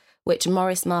ceramics, which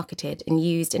Morris marketed and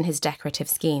used in his decorative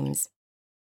schemes.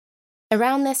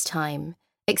 Around this time,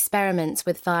 experiments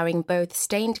with firing both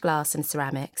stained glass and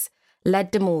ceramics led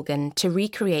de Morgan to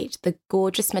recreate the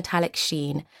gorgeous metallic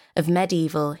sheen of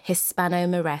medieval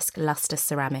Hispano-Moresque luster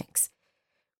ceramics.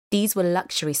 These were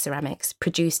luxury ceramics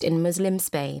produced in Muslim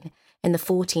Spain in the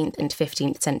 14th and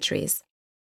 15th centuries.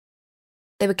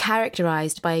 They were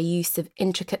characterised by a use of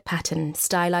intricate pattern,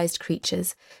 stylised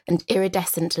creatures, and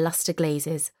iridescent lustre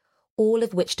glazes, all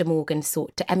of which de Morgan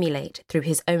sought to emulate through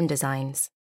his own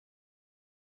designs.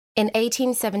 In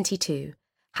 1872,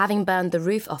 having burned the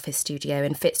roof off his studio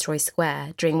in Fitzroy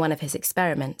Square during one of his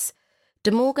experiments,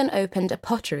 de Morgan opened a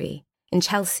pottery in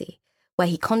Chelsea, where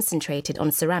he concentrated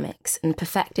on ceramics and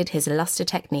perfected his lustre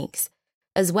techniques,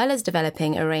 as well as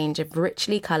developing a range of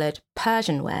richly coloured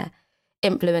Persian ware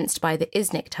influenced by the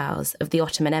Iznik tiles of the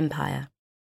Ottoman Empire.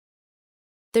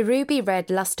 The ruby red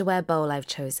lustreware bowl I've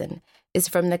chosen is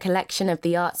from the collection of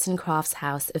the Arts and Crafts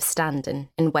House of Standon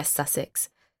in West Sussex.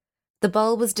 The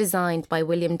bowl was designed by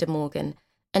William de Morgan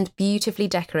and beautifully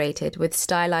decorated with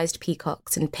stylised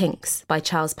peacocks and pinks by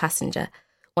Charles Passenger,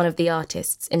 one of the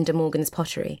artists in de Morgan's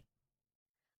pottery.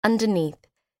 Underneath,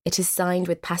 it is signed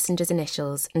with Passenger's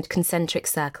initials and concentric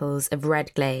circles of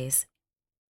red glaze.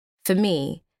 For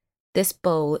me, this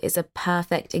bowl is a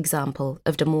perfect example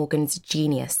of de Morgan's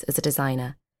genius as a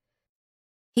designer.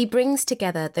 He brings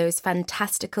together those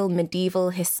fantastical medieval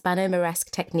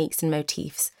Hispano-Moresque techniques and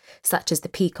motifs, such as the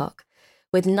peacock,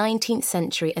 with 19th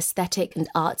century aesthetic and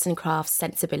arts and crafts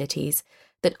sensibilities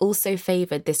that also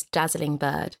favoured this dazzling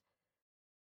bird.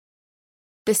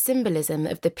 The symbolism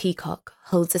of the peacock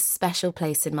holds a special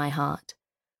place in my heart.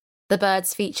 The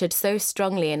bird's featured so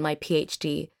strongly in my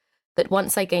PhD that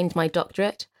once I gained my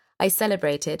doctorate, I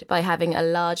celebrated by having a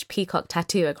large peacock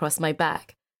tattoo across my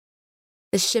back.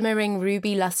 The shimmering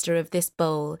ruby lustre of this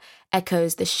bowl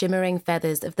echoes the shimmering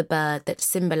feathers of the bird that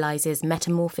symbolises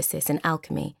metamorphosis in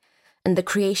alchemy, and the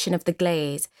creation of the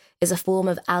glaze is a form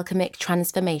of alchemic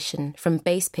transformation from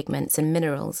base pigments and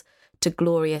minerals to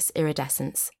glorious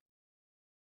iridescence.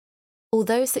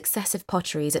 Although successive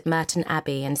potteries at Merton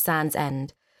Abbey and Sand's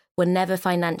End were never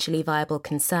financially viable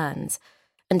concerns,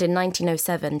 and in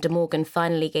 1907 de Morgan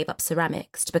finally gave up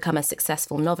ceramics to become a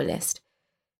successful novelist,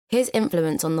 his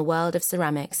influence on the world of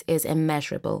ceramics is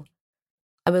immeasurable.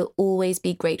 I will always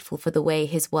be grateful for the way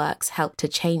his works helped to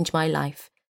change my life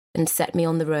and set me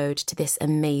on the road to this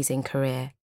amazing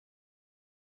career.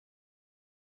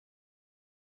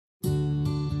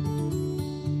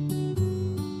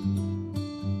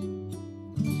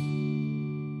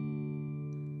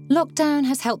 Lockdown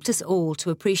has helped us all to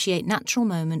appreciate natural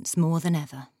moments more than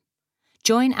ever.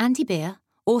 Join Andy Beer,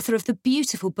 author of the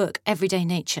beautiful book Everyday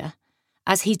Nature,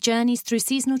 as he journeys through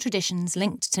seasonal traditions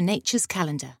linked to nature's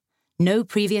calendar. No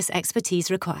previous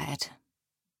expertise required.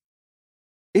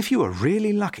 If you are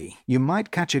really lucky, you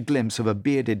might catch a glimpse of a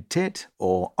bearded tit,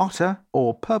 or otter,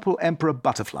 or purple emperor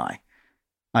butterfly.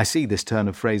 I see this turn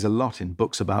of phrase a lot in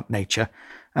books about nature,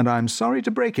 and I'm sorry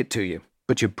to break it to you,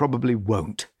 but you probably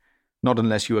won't. Not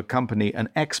unless you accompany an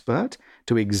expert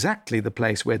to exactly the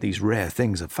place where these rare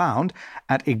things are found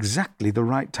at exactly the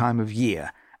right time of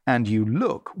year, and you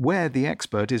look where the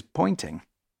expert is pointing.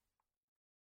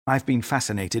 I've been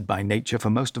fascinated by nature for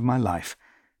most of my life,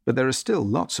 but there are still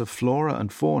lots of flora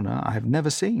and fauna I have never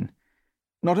seen.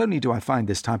 Not only do I find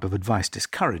this type of advice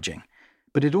discouraging,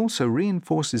 but it also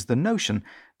reinforces the notion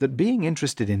that being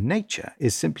interested in nature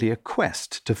is simply a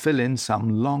quest to fill in some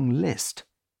long list.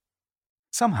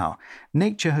 Somehow,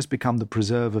 nature has become the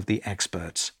preserve of the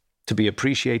experts, to be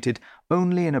appreciated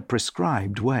only in a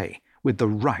prescribed way, with the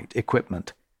right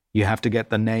equipment. You have to get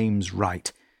the names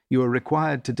right. You are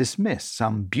required to dismiss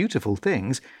some beautiful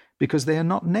things because they are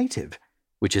not native,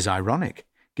 which is ironic,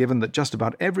 given that just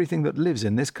about everything that lives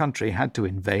in this country had to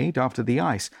invade after the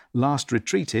ice last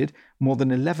retreated more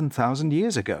than 11,000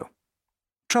 years ago.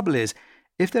 Trouble is,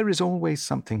 if there is always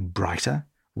something brighter,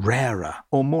 rarer,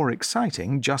 or more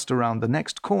exciting just around the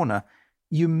next corner,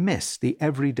 you miss the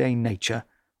everyday nature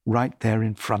right there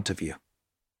in front of you.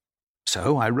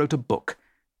 So I wrote a book,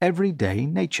 Everyday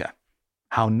Nature: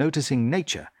 How Noticing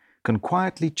Nature Can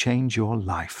Quietly Change Your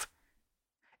Life.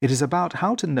 It is about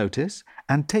how to notice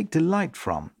and take delight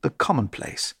from the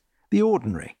commonplace, the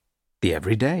ordinary, the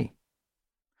everyday.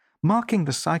 Marking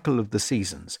the cycle of the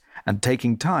seasons and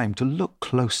taking time to look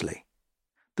closely.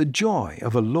 The joy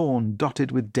of a lawn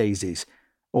dotted with daisies,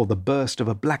 or the burst of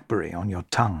a blackberry on your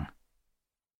tongue.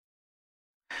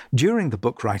 During the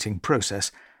book writing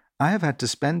process, I have had to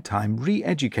spend time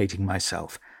re-educating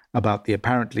myself about the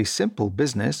apparently simple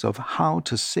business of how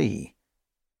to see.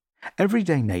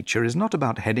 Everyday nature is not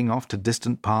about heading off to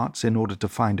distant parts in order to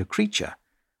find a creature.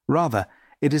 Rather,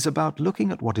 it is about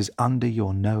looking at what is under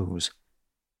your nose.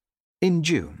 In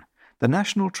June, the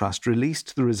National Trust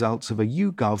released the results of a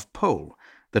YouGov poll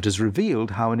that has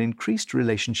revealed how an increased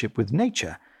relationship with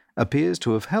nature appears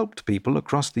to have helped people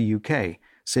across the UK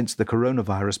since the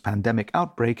coronavirus pandemic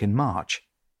outbreak in March.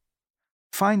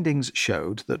 Findings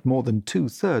showed that more than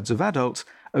 2/3 of adults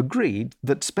agreed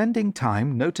that spending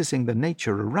time noticing the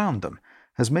nature around them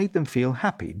has made them feel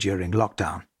happy during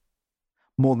lockdown.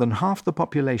 More than half the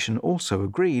population also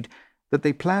agreed that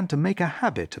they plan to make a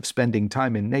habit of spending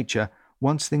time in nature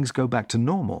once things go back to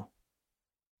normal.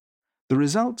 The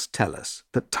results tell us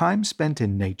that time spent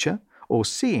in nature or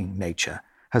seeing nature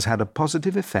has had a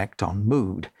positive effect on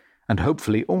mood and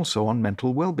hopefully also on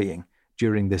mental well-being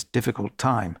during this difficult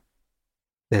time.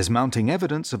 There's mounting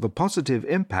evidence of a positive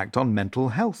impact on mental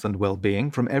health and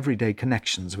well-being from everyday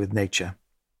connections with nature.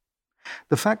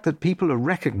 The fact that people are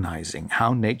recognizing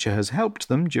how nature has helped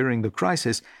them during the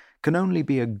crisis can only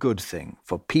be a good thing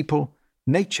for people,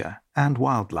 nature, and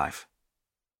wildlife.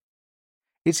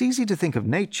 It's easy to think of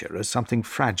nature as something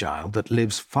fragile that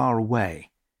lives far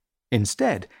away.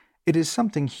 Instead, it is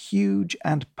something huge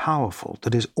and powerful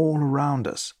that is all around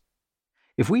us.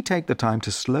 If we take the time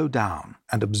to slow down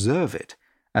and observe it,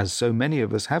 as so many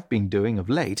of us have been doing of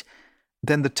late,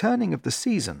 then the turning of the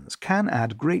seasons can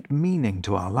add great meaning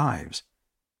to our lives.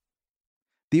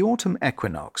 The autumn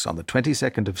equinox on the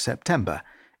 22nd of September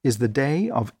is the day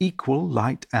of equal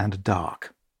light and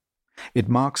dark. It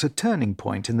marks a turning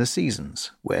point in the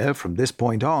seasons, where, from this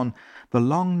point on, the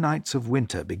long nights of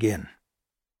winter begin.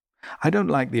 I don't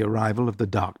like the arrival of the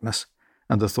darkness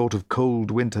and the thought of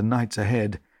cold winter nights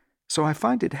ahead, so I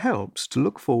find it helps to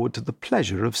look forward to the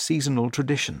pleasure of seasonal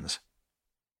traditions.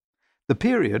 The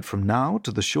period from now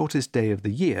to the shortest day of the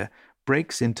year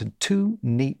breaks into 2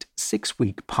 neat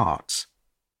 6-week parts.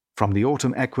 From the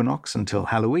autumn equinox until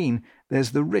Halloween,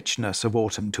 there's the richness of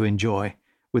autumn to enjoy,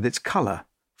 with its colour,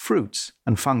 fruits,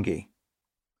 and fungi.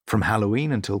 From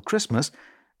Halloween until Christmas,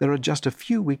 there are just a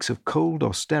few weeks of cold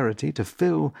austerity to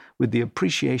fill with the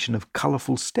appreciation of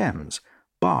colourful stems,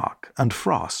 bark, and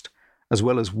frost, as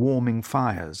well as warming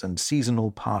fires and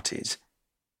seasonal parties.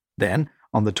 Then,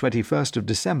 on the 21st of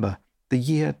December, the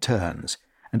year turns,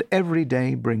 and every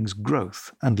day brings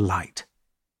growth and light.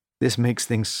 This makes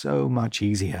things so much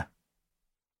easier.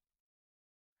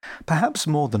 Perhaps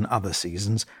more than other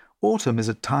seasons, autumn is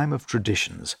a time of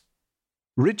traditions.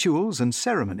 Rituals and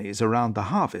ceremonies around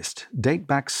the harvest date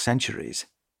back centuries.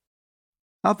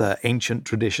 Other ancient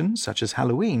traditions, such as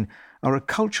Halloween, are a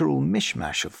cultural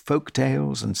mishmash of folk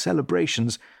tales and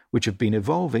celebrations which have been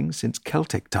evolving since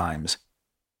Celtic times.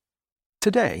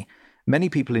 Today, many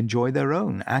people enjoy their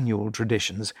own annual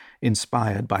traditions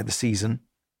inspired by the season.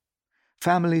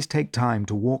 Families take time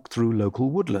to walk through local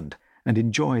woodland and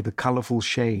enjoy the colourful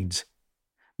shades.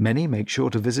 Many make sure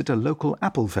to visit a local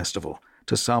apple festival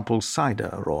to sample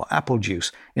cider or apple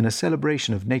juice in a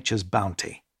celebration of nature's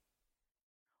bounty.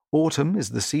 Autumn is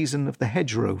the season of the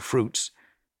hedgerow fruits.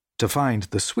 To find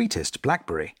the sweetest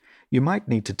blackberry, you might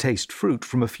need to taste fruit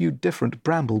from a few different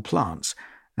bramble plants,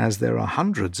 as there are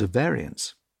hundreds of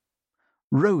variants.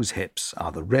 Rose hips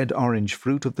are the red-orange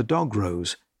fruit of the dog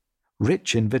rose.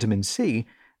 Rich in vitamin C,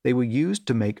 they were used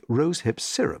to make rosehip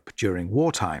syrup during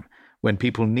wartime, when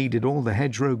people needed all the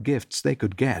hedgerow gifts they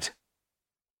could get.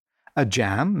 A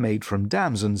jam made from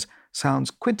damsons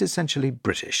sounds quintessentially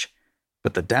British,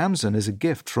 but the damson is a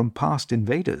gift from past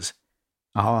invaders.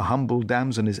 Our humble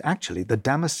damson is actually the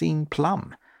Damascene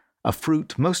plum, a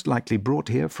fruit most likely brought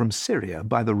here from Syria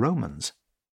by the Romans.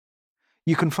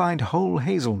 You can find whole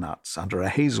hazelnuts under a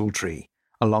hazel tree,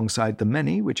 alongside the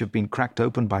many which have been cracked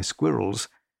open by squirrels.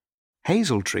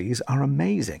 Hazel trees are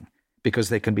amazing because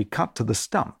they can be cut to the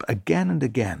stump again and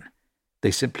again. They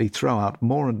simply throw out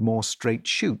more and more straight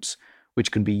shoots,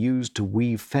 which can be used to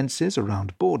weave fences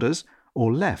around borders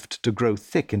or left to grow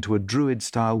thick into a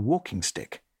druid-style walking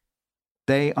stick.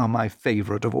 They are my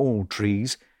favourite of all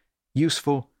trees,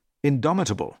 useful,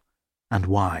 indomitable, and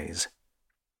wise.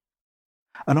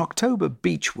 An October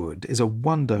beechwood is a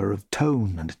wonder of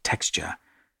tone and texture.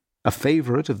 A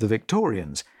favourite of the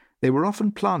Victorians, they were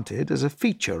often planted as a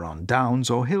feature on downs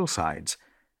or hillsides.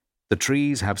 The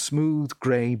trees have smooth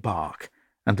grey bark,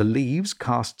 and the leaves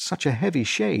cast such a heavy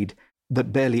shade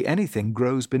that barely anything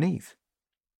grows beneath.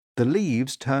 The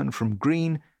leaves turn from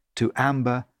green to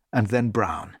amber and then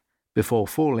brown, before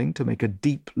falling to make a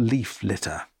deep leaf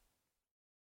litter.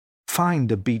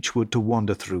 Find a beechwood to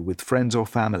wander through with friends or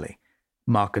family.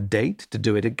 Mark a date to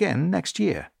do it again next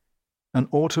year. An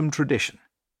autumn tradition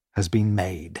has been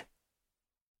made.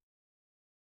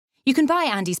 You can buy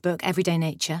Andy's book, Everyday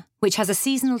Nature, which has a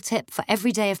seasonal tip for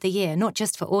every day of the year, not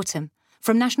just for autumn,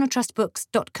 from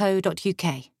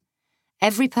nationaltrustbooks.co.uk.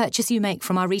 Every purchase you make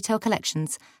from our retail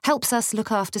collections helps us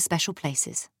look after special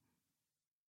places.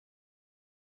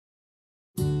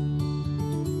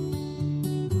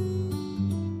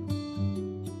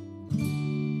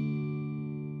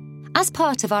 As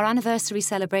part of our anniversary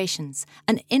celebrations,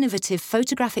 an innovative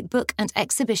photographic book and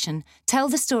exhibition tell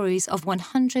the stories of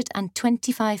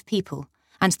 125 people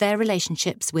and their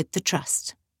relationships with the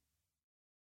Trust.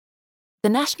 The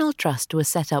National Trust was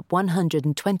set up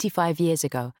 125 years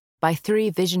ago by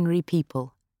 3 visionary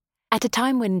people. At a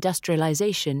time when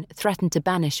industrialisation threatened to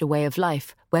banish a way of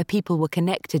life where people were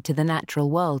connected to the natural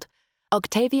world,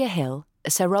 Octavia Hill,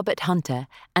 Sir Robert Hunter,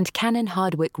 and Canon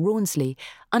Hardwicke Rawnsley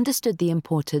understood the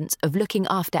importance of looking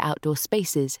after outdoor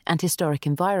spaces and historic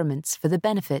environments for the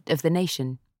benefit of the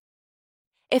nation.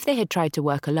 If they had tried to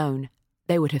work alone,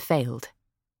 they would have failed.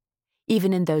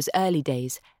 Even in those early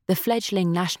days, the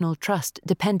fledgling National Trust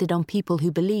depended on people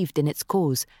who believed in its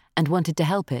cause and wanted to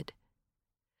help it.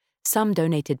 Some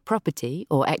donated property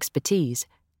or expertise.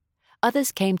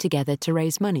 Others came together to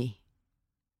raise money.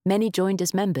 Many joined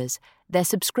as members, their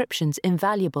subscriptions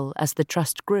invaluable as the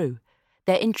Trust grew,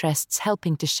 their interests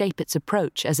helping to shape its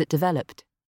approach as it developed.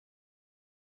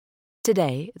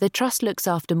 Today, the Trust looks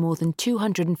after more than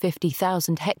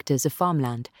 250,000 hectares of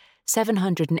farmland,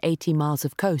 780 miles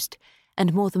of coast,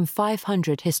 and more than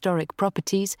 500 historic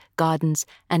properties, gardens,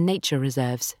 and nature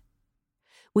reserves.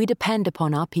 We depend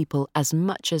upon our people as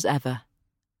much as ever.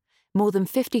 More than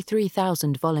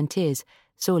 53,000 volunteers,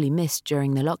 sorely missed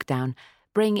during the lockdown,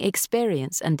 bring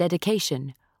experience and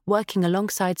dedication, working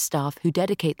alongside staff who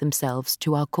dedicate themselves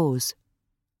to our cause.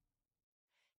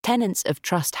 Tenants of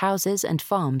Trust houses and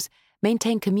farms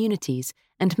maintain communities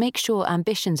and make sure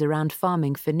ambitions around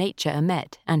farming for nature are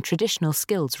met and traditional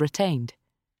skills retained.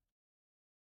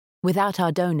 Without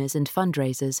our donors and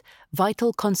fundraisers,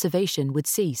 vital conservation would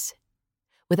cease.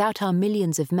 Without our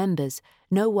millions of members,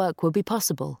 no work will be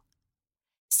possible.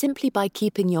 Simply by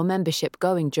keeping your membership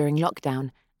going during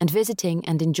lockdown and visiting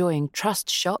and enjoying Trust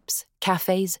shops,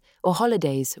 cafes, or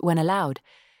holidays when allowed,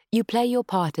 you play your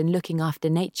part in looking after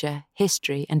nature,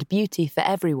 history, and beauty for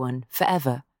everyone,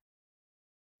 forever.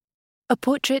 A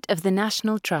Portrait of the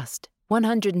National Trust,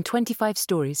 125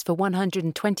 Stories for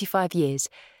 125 Years,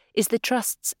 is the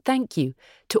Trust's thank you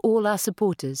to all our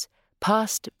supporters,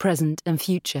 past, present, and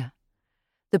future.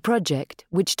 The project,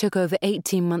 which took over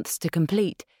 18 months to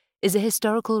complete, is a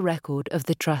historical record of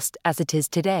the Trust as it is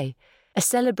today, a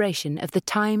celebration of the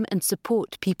time and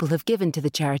support people have given to the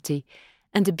charity,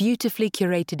 and a beautifully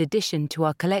curated addition to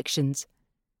our collections.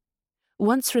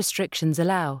 Once restrictions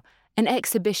allow, an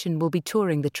exhibition will be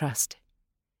touring the Trust.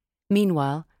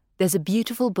 Meanwhile, there's a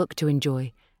beautiful book to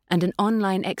enjoy and an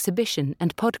online exhibition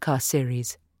and podcast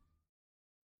series.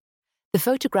 The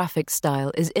photographic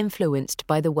style is influenced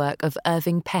by the work of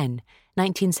Irving Penn,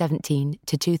 1917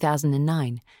 to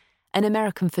 2009, an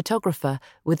American photographer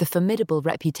with a formidable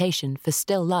reputation for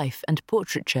still life and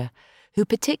portraiture, who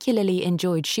particularly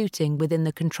enjoyed shooting within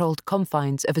the controlled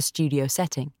confines of a studio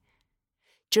setting.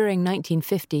 During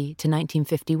 1950 to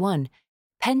 1951,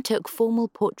 Penn took formal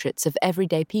portraits of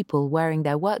everyday people wearing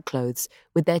their work clothes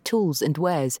with their tools and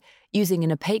wares, using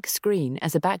an opaque screen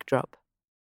as a backdrop.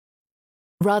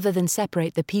 Rather than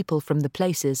separate the people from the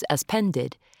places as Penn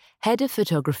did, head of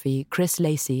photography Chris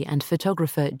Lacey and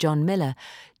photographer John Miller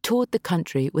toured the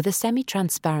country with a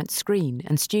semi-transparent screen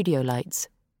and studio lights.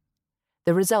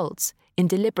 The results, in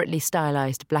deliberately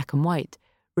stylized black and white,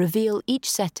 reveal each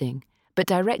setting but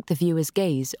direct the viewer's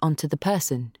gaze onto the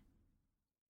person.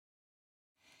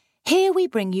 Here we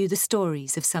bring you the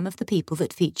stories of some of the people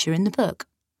that feature in the book.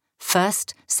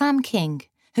 First, Sam King,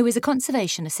 who is a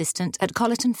conservation assistant at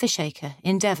Collerton Fishacre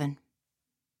in Devon.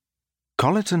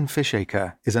 Collerton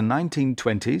Fishacre is a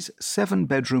 1920s,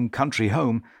 7-bedroom country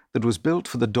home that was built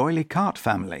for the D'Oyly Carte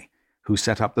family, who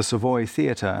set up the Savoy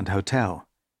Theatre and Hotel.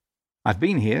 I've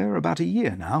been here about a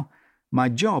year now. My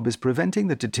job is preventing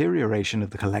the deterioration of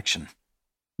the collection.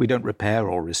 We don't repair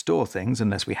or restore things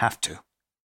unless we have to.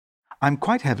 I'm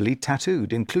quite heavily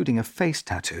tattooed, including a face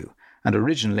tattoo, and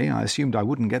originally I assumed I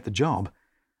wouldn't get the job.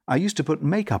 I used to put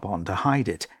makeup on to hide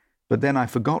it, but then I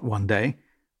forgot one day.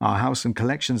 Our house and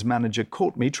collections manager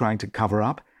caught me trying to cover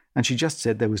up, and she just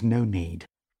said there was no need.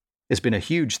 It's been a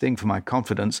huge thing for my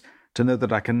confidence to know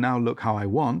that I can now look how I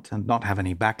want and not have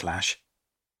any backlash.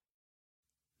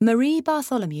 Marie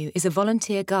Bartholomew is a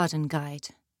volunteer garden guide.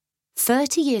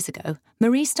 30 years ago,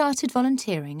 Marie started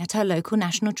volunteering at her local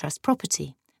National Trust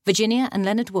property, Virginia and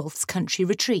Leonard Woolf's country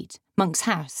retreat, Monk's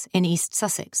House, in East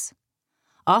Sussex.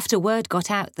 After word got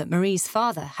out that Marie's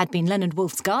father had been Leonard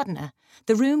Woolf's gardener,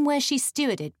 the room where she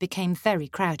stewarded became very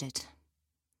crowded.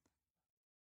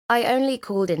 I only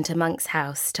called into Monk's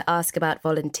House to ask about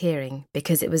volunteering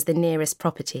because it was the nearest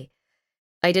property.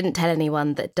 I didn't tell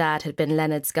anyone that Dad had been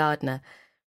Leonard's gardener.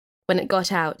 When it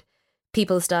got out,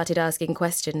 people started asking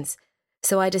questions,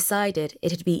 so I decided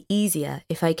it'd be easier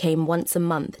if I came once a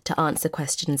month to answer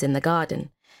questions in the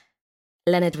garden.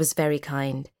 Leonard was very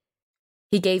kind.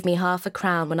 He gave me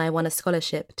 £50 when I won a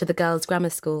scholarship to the girls' grammar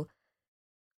school.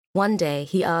 One day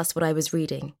he asked what I was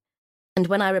reading, and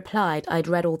when I replied I'd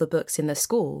read all the books in the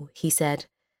school, he said,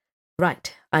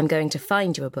 "Right, I'm going to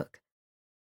find you a book."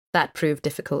 That proved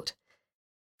difficult.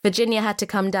 Virginia had to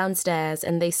come downstairs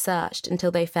and they searched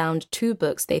until they found 2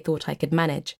 books they thought I could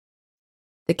manage.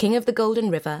 The King of the Golden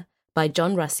River by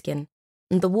John Ruskin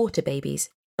and The Water Babies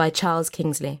by Charles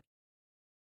Kingsley.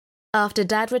 After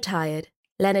Dad retired,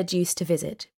 Leonard used to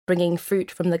visit, bringing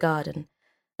fruit from the garden,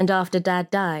 and after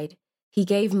Dad died, he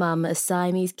gave Mum a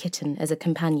Siamese kitten as a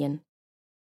companion.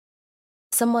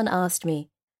 Someone asked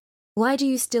me, "Why do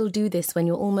you still do this when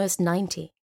you're almost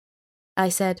 90? I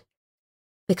said,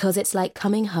 "Because it's like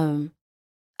coming home.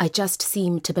 I just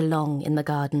seem to belong in the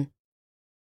garden."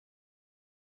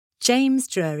 James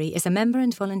Drury is a member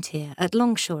and volunteer at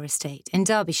Longshore Estate in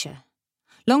Derbyshire.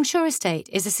 Longshore Estate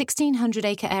is a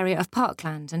 1,600-acre area of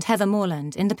parkland and heather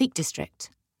moorland in the Peak District.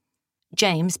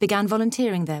 James began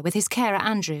volunteering there with his carer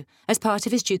Andrew as part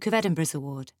of his Duke of Edinburgh's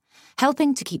award,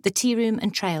 helping to keep the tea room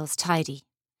and trails tidy.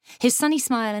 His sunny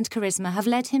smile and charisma have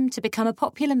led him to become a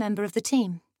popular member of the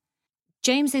team.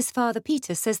 James's father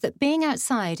Peter says that being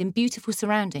outside in beautiful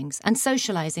surroundings and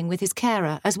socialising with his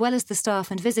carer as well as the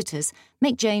staff and visitors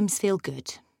make James feel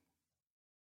good.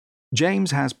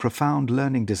 James has profound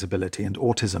learning disability and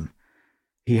autism.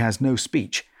 He has no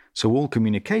speech, so all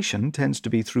communication tends to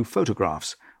be through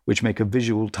photographs, which make a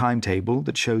visual timetable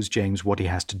that shows James what he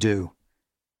has to do.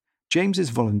 James's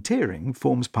volunteering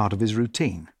forms part of his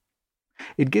routine.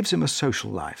 It gives him a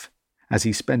social life, as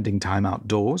he's spending time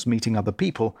outdoors meeting other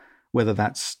people, whether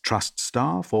that's trust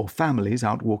staff or families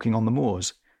out walking on the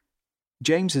moors.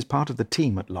 James is part of the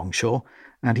team at Longshore,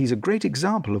 and he's a great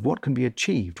example of what can be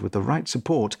achieved with the right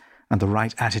support and the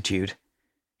right attitude.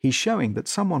 He's showing that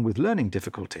someone with learning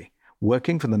difficulty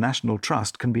working for the National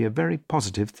Trust can be a very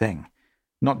positive thing,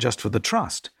 not just for the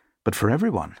Trust, but for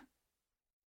everyone.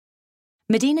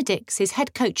 Medina Dix is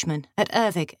head coachman at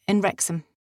Irvig in Wrexham.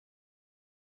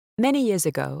 Many years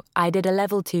ago, I did a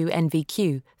Level 2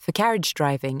 NVQ for carriage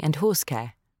driving and horse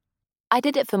care. I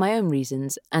did it for my own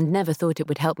reasons and never thought it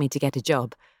would help me to get a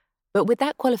job. But with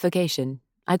that qualification,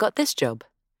 I got this job.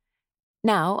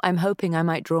 Now I'm hoping I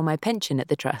might draw my pension at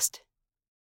the Trust.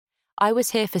 I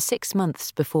was here for 6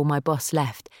 months before my boss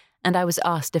left, and I was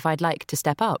asked if I'd like to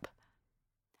step up.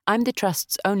 I'm the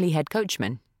Trust's only head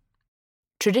coachman.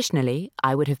 Traditionally,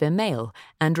 I would have been male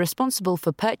and responsible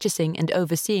for purchasing and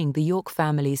overseeing the York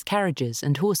family's carriages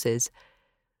and horses.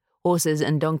 Horses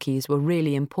and donkeys were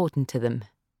really important to them.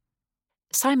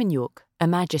 Simon York, a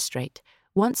magistrate,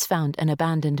 once found an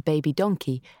abandoned baby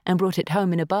donkey and brought it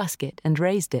home in a basket and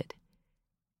raised it.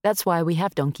 That's why we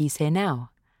have donkeys here now.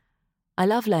 I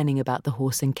love learning about the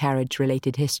horse and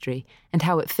carriage-related history and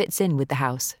how it fits in with the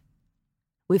house.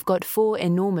 We've got 4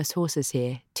 enormous horses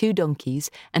here, 2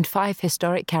 donkeys, and 5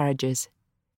 historic carriages.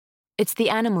 It's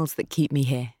the animals that keep me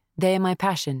here. They are my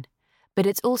passion. But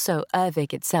it's also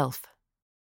Ervig itself.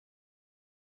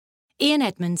 Ian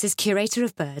Edmonds is Curator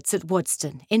of Birds at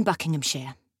Waddesdon in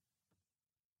Buckinghamshire.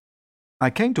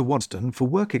 I came to Waddesdon for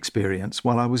work experience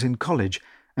while I was in college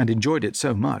and enjoyed it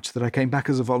so much that I came back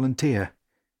as a volunteer.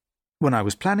 When I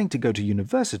was planning to go to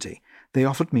university, they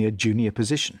offered me a junior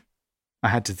position. I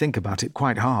had to think about it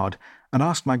quite hard and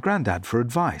asked my granddad for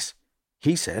advice.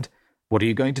 He said, "What are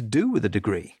you going to do with a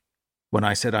degree?" When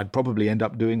I said I'd probably end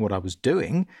up doing what I was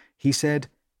doing, he said,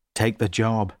 "Take the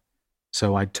job."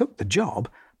 So I took the job,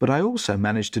 but I also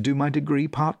managed to do my degree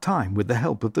part-time with the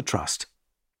help of the Trust.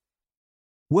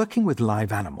 Working with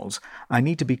live animals, I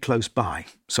need to be close by,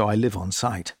 so I live on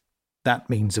site. That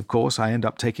means, of course, I end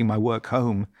up taking my work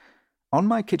home. On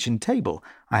my kitchen table,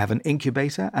 I have an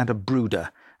incubator and a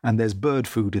brooder, and there's bird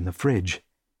food in the fridge.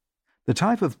 The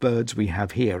type of birds we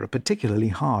have here are particularly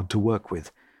hard to work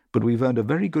with, but we've earned a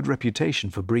very good reputation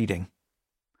for breeding.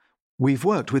 We've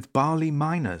worked with Bali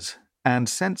miners and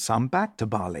sent some back to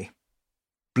Bali.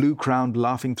 Blue-crowned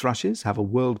laughing thrushes have a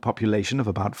world population of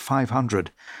about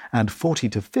 500, and 40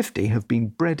 to 50 have been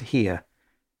bred here.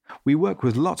 We work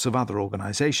with lots of other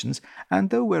organisations, and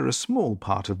though we're a small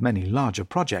part of many larger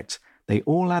projects, they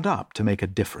all add up to make a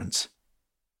difference.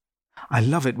 I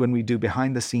love it when we do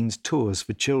behind-the-scenes tours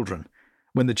for children.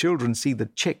 When the children see the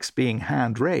chicks being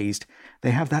hand-raised,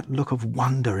 they have that look of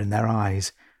wonder in their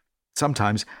eyes.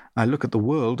 Sometimes I look at the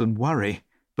world and worry,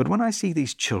 but when I see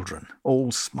these children,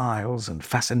 all smiles and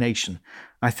fascination,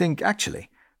 I think, actually,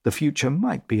 the future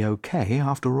might be okay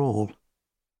after all.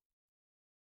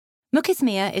 Mukith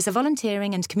Mia is a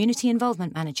volunteering and community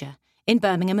involvement manager in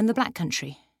Birmingham and the Black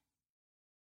Country.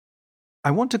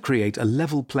 I want to create a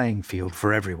level playing field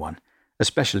for everyone,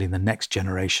 especially the next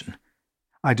generation.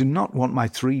 I do not want my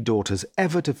 3 daughters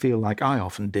ever to feel like I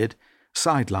often did,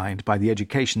 sidelined by the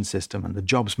education system and the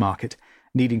jobs market,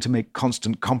 needing to make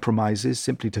constant compromises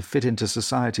simply to fit into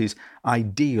society's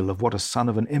ideal of what a son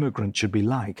of an immigrant should be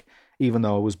like, even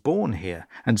though I was born here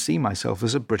and see myself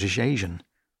as a British Asian.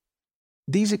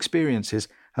 These experiences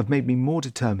have made me more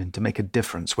determined to make a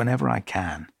difference whenever I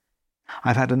can.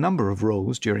 I've had a number of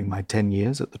roles during my 10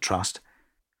 years at the Trust.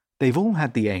 They've all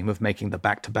had the aim of making the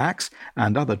back-to-backs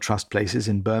and other Trust places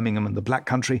in Birmingham and the Black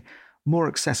Country more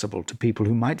accessible to people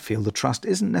who might feel the Trust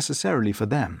isn't necessarily for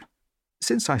them.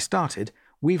 Since I started,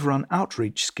 we've run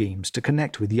outreach schemes to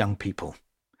connect with young people.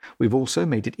 We've also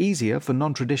made it easier for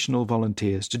non-traditional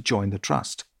volunteers to join the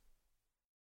Trust.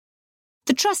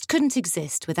 The Trust couldn't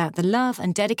exist without the love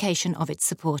and dedication of its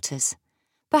supporters.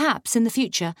 Perhaps in the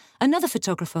future, another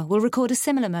photographer will record a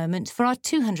similar moment for our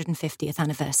 250th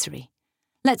anniversary.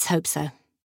 Let's hope so.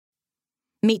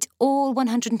 Meet all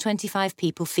 125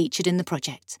 people featured in the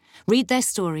project, read their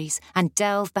stories and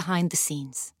delve behind the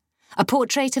scenes. A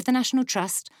portrait of the National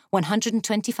Trust,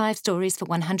 125 stories for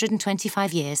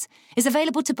 125 years, is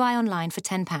available to buy online for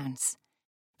 £10.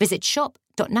 Visit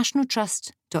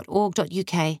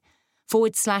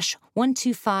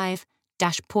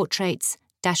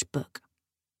shop.nationaltrust.org.uk/125-portraits-book.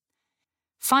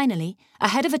 Finally,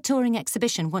 ahead of a touring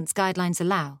exhibition once guidelines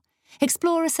allow,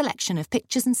 explore a selection of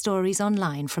pictures and stories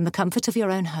online from the comfort of your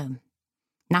own home.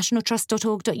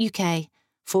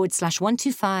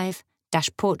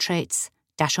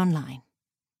 nationaltrust.org.uk/125-portraits-online.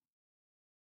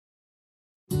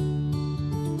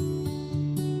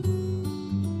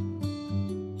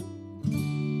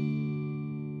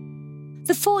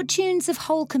 The fortunes of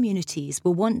whole communities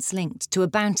were once linked to a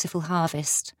bountiful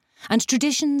harvest, and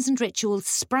traditions and rituals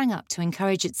sprang up to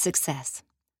encourage its success.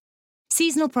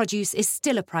 Seasonal produce is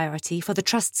still a priority for the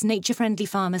Trust's nature-friendly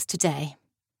farmers today.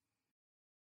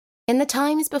 In the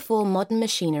times before modern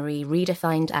machinery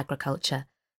redefined agriculture,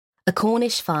 a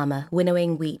Cornish farmer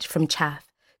winnowing wheat from chaff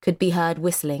could be heard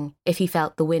whistling if he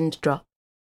felt the wind drop.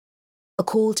 A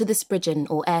call to the Spridgeon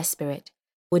or air spirit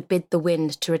would bid the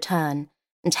wind to return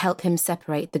and help him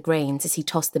separate the grains as he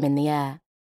tossed them in the air.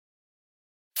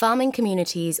 Farming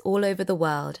communities all over the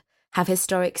world have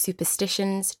historic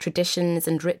superstitions, traditions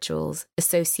and rituals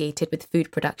associated with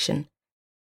food production.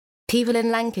 People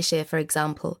in Lancashire, for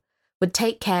example, would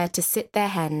take care to sit their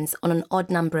hens on an odd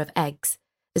number of eggs,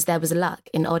 as there was luck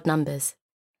in odd numbers.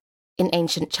 In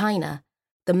ancient China,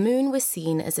 the moon was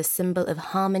seen as a symbol of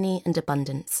harmony and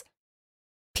abundance.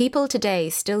 People today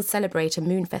still celebrate a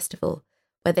moon festival,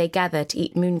 where they gather to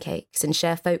eat mooncakes and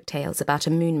share folk tales about a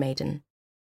moon maiden.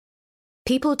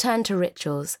 People turn to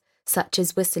rituals, such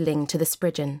as whistling to the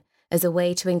Spridgeon, as a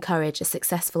way to encourage a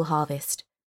successful harvest.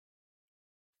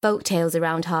 Folk tales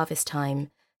around harvest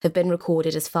time have been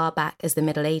recorded as far back as the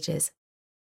Middle Ages.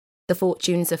 The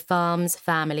fortunes of farms,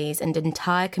 families, and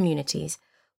entire communities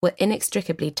were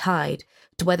inextricably tied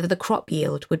to whether the crop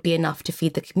yield would be enough to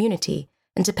feed the community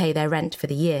and to pay their rent for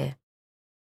the year.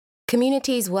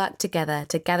 Communities worked together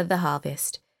to gather the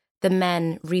harvest, the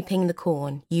men reaping the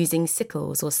corn using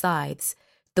sickles or scythes,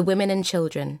 the women and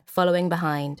children following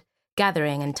behind,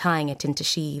 gathering and tying it into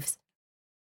sheaves.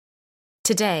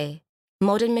 Today,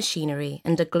 modern machinery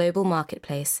and a global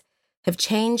marketplace have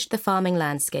changed the farming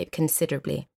landscape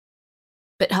considerably.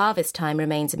 But harvest time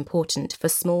remains important for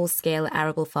small-scale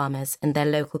arable farmers and their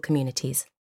local communities.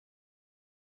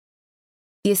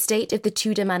 The estate of the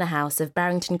Tudor Manor House of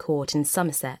Barrington Court in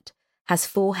Somerset has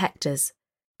 4 hectares,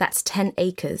 that's 10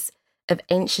 acres, of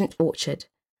ancient orchard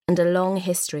and a long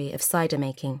history of cider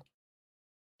making.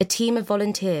 A team of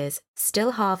volunteers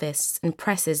still harvests and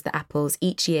presses the apples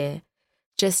each year,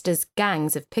 just as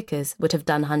gangs of pickers would have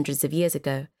done hundreds of years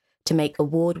ago, to make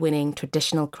award-winning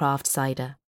traditional craft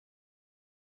cider.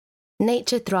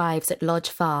 Nature thrives at Lodge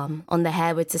Farm on the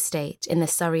Harewoods estate in the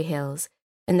Surrey Hills,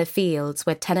 in the fields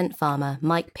where tenant farmer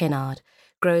Mike Pinnard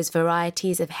grows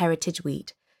varieties of heritage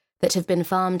wheat that have been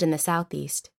farmed in the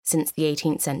southeast since the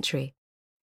 18th century.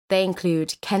 They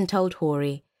include Kent Old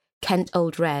Hoary, Kent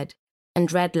Old Red,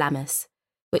 and Red Lammas,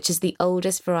 which is the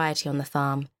oldest variety on the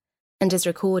farm and is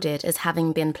recorded as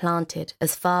having been planted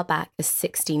as far back as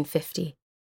 1650.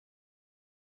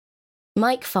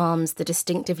 Mike farms the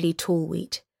distinctively tall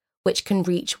wheat, which can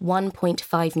reach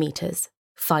 1.5 metres,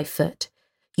 5 foot,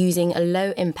 using a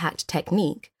low-impact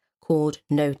technique called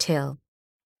no-till.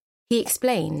 He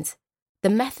explains, the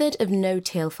method of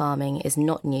no-till farming is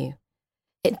not new.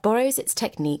 It borrows its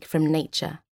technique from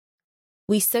nature.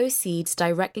 We sow seeds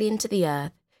directly into the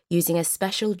earth using a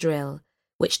special drill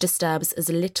which disturbs as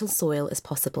little soil as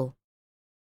possible.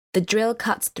 The drill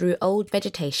cuts through old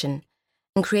vegetation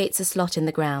and creates a slot in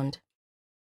the ground.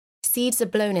 Seeds are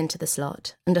blown into the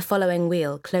slot, and a following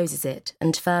wheel closes it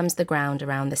and firms the ground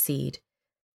around the seed.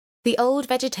 The old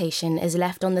vegetation is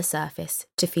left on the surface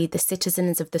to feed the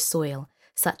citizens of the soil,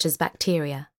 such as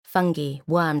bacteria, fungi,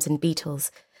 worms and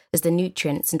beetles, as the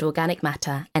nutrients and organic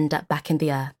matter end up back in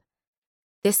the earth.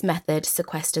 This method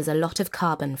sequesters a lot of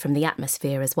carbon from the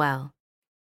atmosphere as well.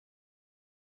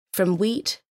 From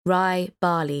wheat, rye,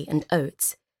 barley and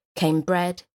oats came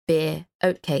bread, beer,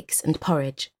 oatcakes and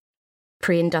porridge,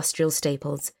 pre-industrial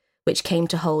staples, which came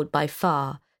to hold by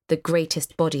far the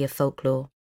greatest body of folklore.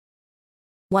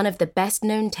 One of the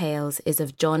best-known tales is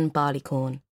of John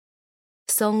Barleycorn.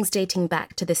 Songs dating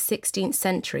back to the 16th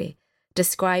century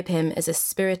describe him as a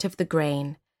spirit of the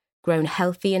grain, grown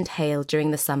healthy and hale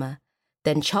during the summer,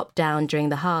 then chopped down during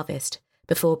the harvest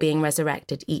before being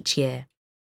resurrected each year.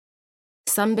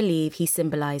 Some believe he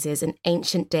symbolises an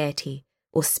ancient deity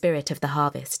or spirit of the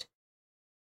harvest.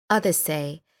 Others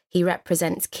say he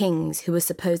represents kings who were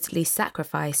supposedly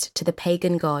sacrificed to the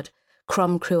pagan god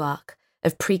Crom Cruach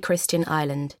of pre-Christian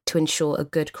Ireland to ensure a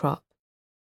good crop.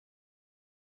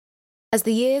 As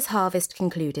the year's harvest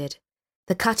concluded,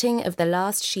 the cutting of the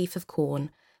last sheaf of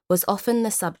corn was often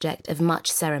the subject of much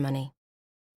ceremony.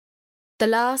 The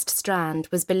last strand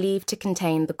was believed to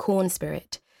contain the corn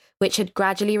spirit, which had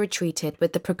gradually retreated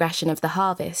with the progression of the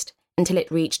harvest until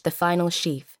it reached the final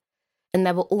sheaf, and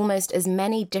there were almost as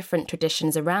many different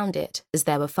traditions around it as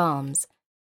there were farms.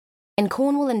 In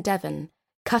Cornwall and Devon,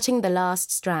 cutting the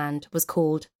last strand was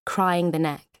called crying the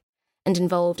neck, and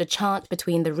involved a chant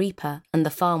between the reaper and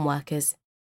the farm workers.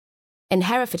 In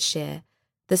Herefordshire,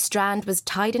 the strand was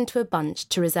tied into a bunch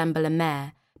to resemble a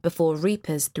mare before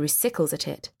reapers threw sickles at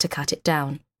it to cut it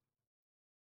down.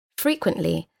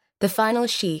 Frequently, the final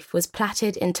sheaf was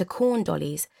plaited into corn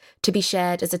dollies to be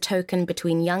shared as a token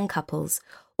between young couples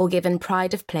or given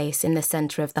pride of place in the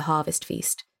centre of the harvest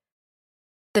feast.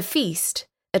 The feast,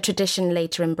 a tradition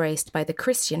later embraced by the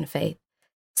Christian faith,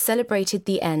 celebrated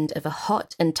the end of a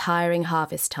hot and tiring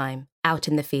harvest time out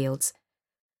in the fields.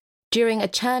 During a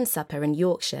churn supper in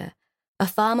Yorkshire, a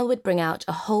farmer would bring out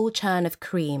a whole churn of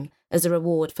cream as a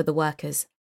reward for the workers.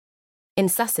 In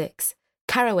Sussex,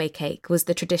 caraway cake was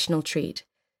the traditional treat,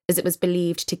 as it was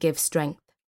believed to give strength.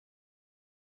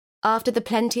 After the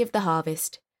plenty of the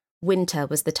harvest, winter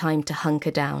was the time to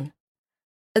hunker down.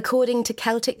 According to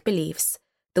Celtic beliefs,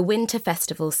 the winter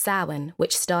festival Samhain,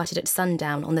 which started at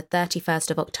sundown on the 31st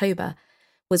of October,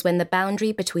 was when the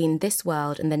boundary between this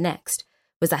world and the next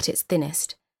was at its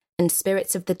thinnest, and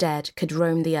spirits of the dead could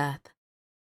roam the earth.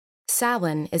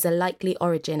 Samhain is a likely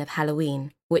origin of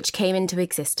Halloween, which came into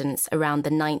existence around the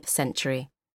 9th century.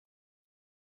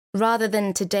 Rather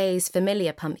than today's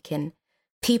familiar pumpkin,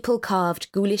 people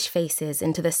carved ghoulish faces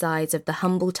into the sides of the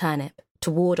humble turnip to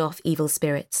ward off evil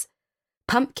spirits.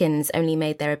 Pumpkins only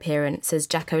made their appearance as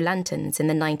jack-o'-lanterns in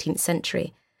the 19th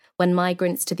century, when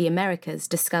migrants to the Americas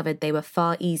discovered they were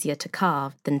far easier to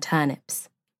carve than turnips.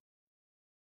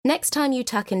 Next time you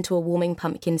tuck into a warming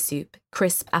pumpkin soup,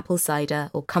 crisp apple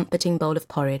cider, or comforting bowl of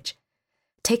porridge,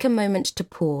 take a moment to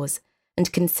pause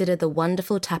and consider the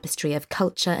wonderful tapestry of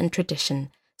culture and tradition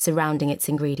surrounding its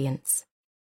ingredients.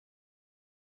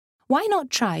 Why not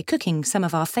try cooking some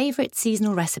of our favourite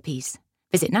seasonal recipes?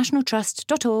 Visit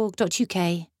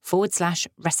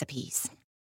nationaltrust.org.uk/recipes.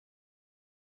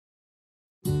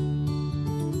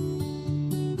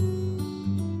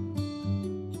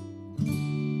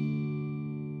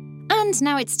 And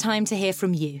now it's time to hear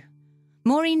from you.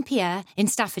 Maureen Pierre in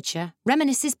Staffordshire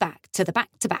reminisces back to the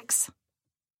back-to-backs.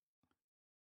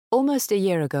 Almost a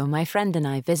year ago, my friend and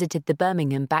I visited the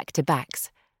Birmingham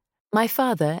back-to-backs. My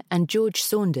father and George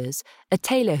Saunders, a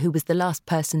tailor who was the last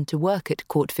person to work at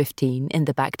Court 15 in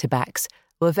the back-to-backs,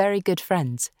 were very good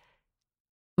friends.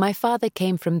 My father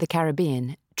came from the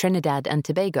Caribbean, Trinidad and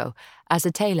Tobago, as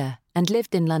a tailor and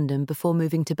lived in London before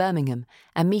moving to Birmingham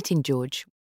and meeting George.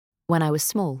 When I was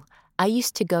small, I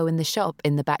used to go in the shop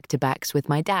in the back-to-backs with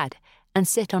my dad and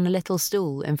sit on a little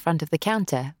stool in front of the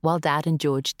counter while Dad and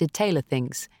George did tailor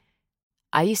things.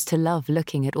 I used to love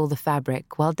looking at all the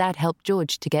fabric while Dad helped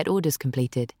George to get orders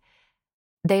completed.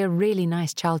 They are really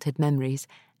nice childhood memories,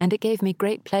 and it gave me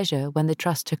great pleasure when the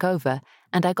Trust took over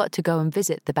and I got to go and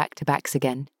visit the back-to-backs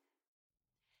again.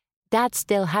 Dad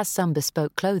still has some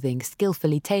bespoke clothing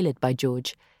skillfully tailored by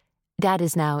George. Dad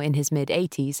is now in his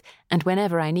mid-80s, and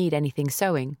whenever I need anything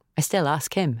sewing, I still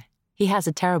ask him. He has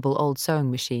a terrible old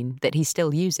sewing machine that he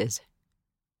still uses.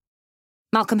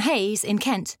 Malcolm Hayes in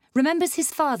Kent remembers his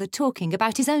father talking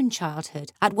about his own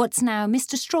childhood at what's now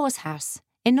Mr. Straw's house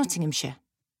in Nottinghamshire.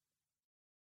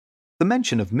 The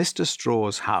mention of Mr.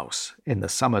 Straw's house in the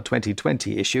summer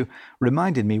 2020 issue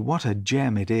reminded me what a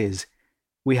gem it is.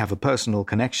 We have a personal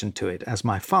connection to it, as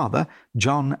my father,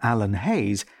 John Allen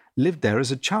Hayes, lived there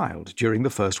as a child during the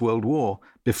First World War,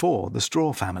 before the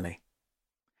Straw family.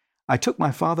 I took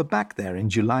my father back there in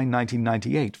July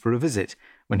 1998 for a visit,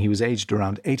 when he was aged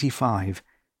around 85.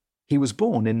 He was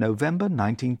born in November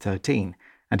 1913,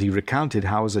 and he recounted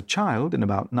how as a child in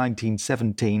about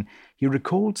 1917 he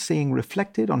recalled seeing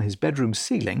reflected on his bedroom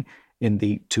ceiling, in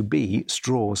the to-be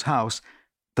Straw's house,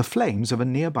 the flames of a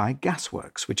nearby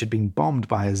gasworks which had been bombed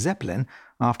by a Zeppelin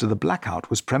after the blackout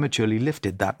was prematurely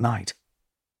lifted that night.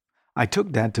 I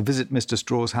took Dad to visit Mr.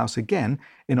 Straw's house again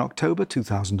in October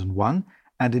 2001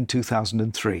 and in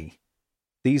 2003.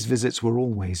 These visits were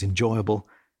always enjoyable.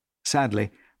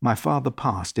 Sadly, my father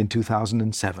passed in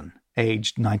 2007,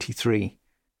 aged 93,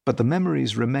 but the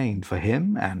memories remained for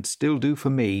him, and still do for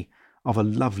me, of a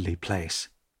lovely place.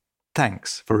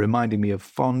 Thanks for reminding me of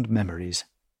fond memories.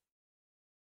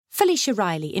 Felicia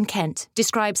Riley in Kent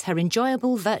describes her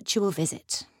enjoyable virtual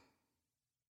visit.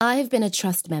 I have been a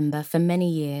Trust member for many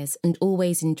years and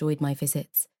always enjoyed my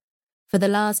visits. For the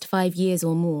last 5 years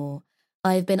or more,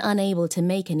 I have been unable to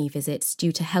make any visits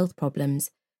due to health problems,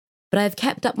 but I have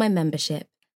kept up my membership,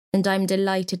 and I'm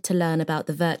delighted to learn about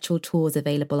the virtual tours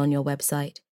available on your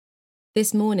website.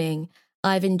 This morning,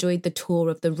 I've enjoyed the tour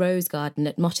of the Rose Garden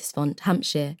at Mottisfont,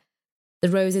 Hampshire. The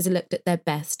roses looked at their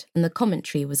best, and the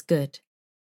commentary was good.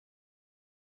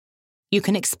 You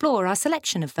can explore our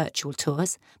selection of virtual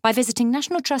tours by visiting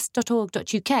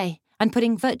nationaltrust.org.uk and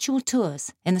putting virtual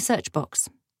tours in the search box.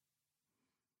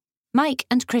 Mike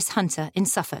and Chris Hunter in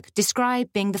Suffolk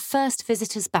describe being the first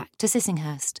visitors back to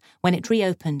Sissinghurst when it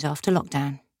reopened after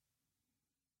lockdown.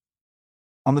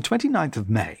 On the 29th of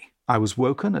May, I was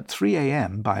woken at 3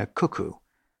 a.m. by a cuckoo.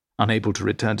 Unable to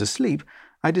return to sleep,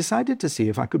 I decided to see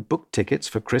if I could book tickets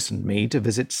for Chris and me to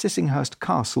visit Sissinghurst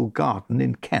Castle Garden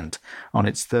in Kent on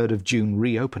its 3rd of June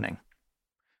reopening.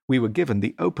 We were given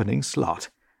the opening slot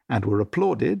and were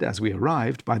applauded as we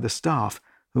arrived by the staff,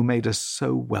 who made us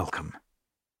so welcome.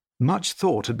 Much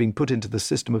thought had been put into the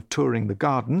system of touring the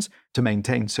gardens to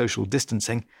maintain social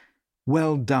distancing.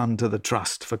 Well done to the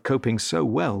Trust for coping so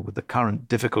well with the current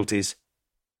difficulties.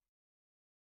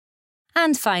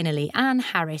 And finally, Anne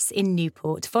Harris in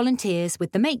Newport volunteers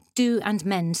with the Make, Do and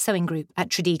Mend sewing group at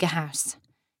Tredegar House.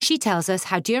 She tells us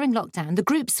how during lockdown the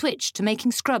group switched to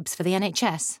making scrubs for the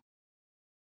NHS.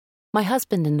 My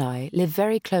husband and I live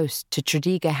very close to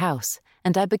Tredegar House,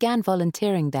 and I began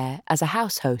volunteering there as a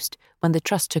house host when the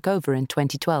Trust took over in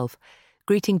 2012,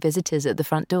 greeting visitors at the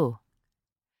front door.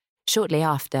 Shortly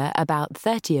after, about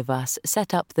 30 of us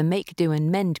set up the Make, Do and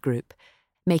Mend group,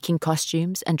 making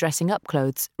costumes and dressing up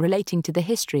clothes relating to the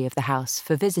history of the house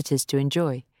for visitors to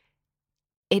enjoy.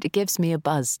 It gives me a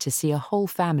buzz to see a whole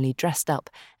family dressed up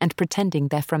and pretending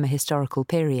they're from a historical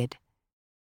period.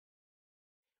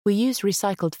 We use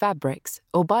recycled fabrics,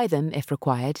 or buy them if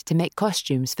required, to make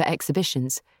costumes for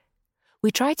exhibitions. We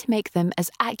try to make them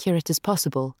as accurate as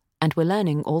possible, and we're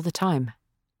learning all the time.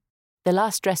 The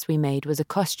last dress we made was a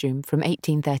costume from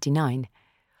 1839.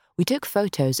 We took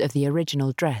photos of the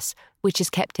original dress, which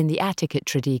is kept in the attic at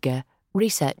Tredegar,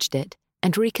 researched it,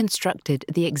 and reconstructed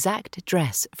the exact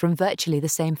dress from virtually the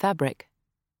same fabric.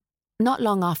 Not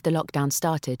long after lockdown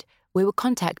started, we were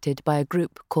contacted by a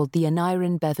group called the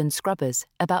Aneurin Bevan Scrubbers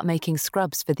about making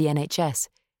scrubs for the NHS.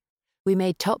 We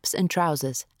made tops and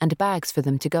trousers and bags for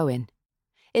them to go in.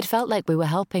 It felt like we were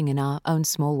helping in our own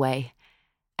small way.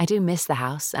 I do miss the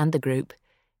house and the group.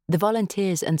 The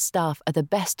volunteers and staff are the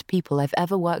best people I've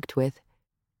ever worked with.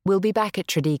 We'll be back at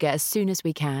Tredegar as soon as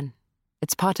we can.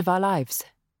 It's part of our lives.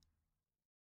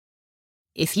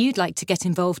 If you'd like to get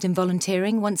involved in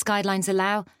volunteering once guidelines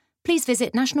allow, please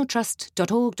visit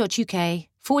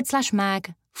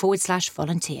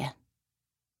nationaltrust.org.uk/mag/volunteer.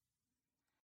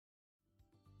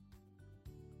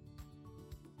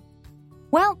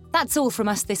 Well, that's all from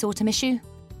us this autumn issue.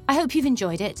 I hope you've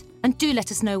enjoyed it, and do let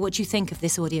us know what you think of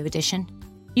this audio edition.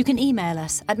 You can email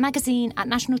us at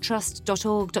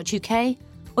magazine@nationaltrust.org.uk,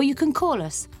 or you can call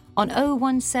us on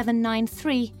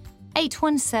 01793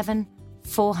 817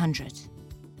 400.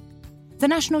 The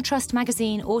National Trust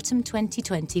magazine Autumn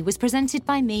 2020 was presented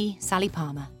by me, Sally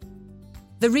Palmer.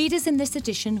 The readers in this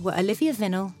edition were Olivia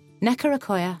Vinnell, Necker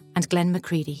Okoya and Glenn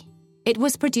Macready. It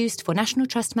was produced for National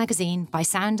Trust magazine by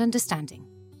Sound Understanding.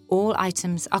 All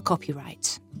items are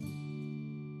copyright.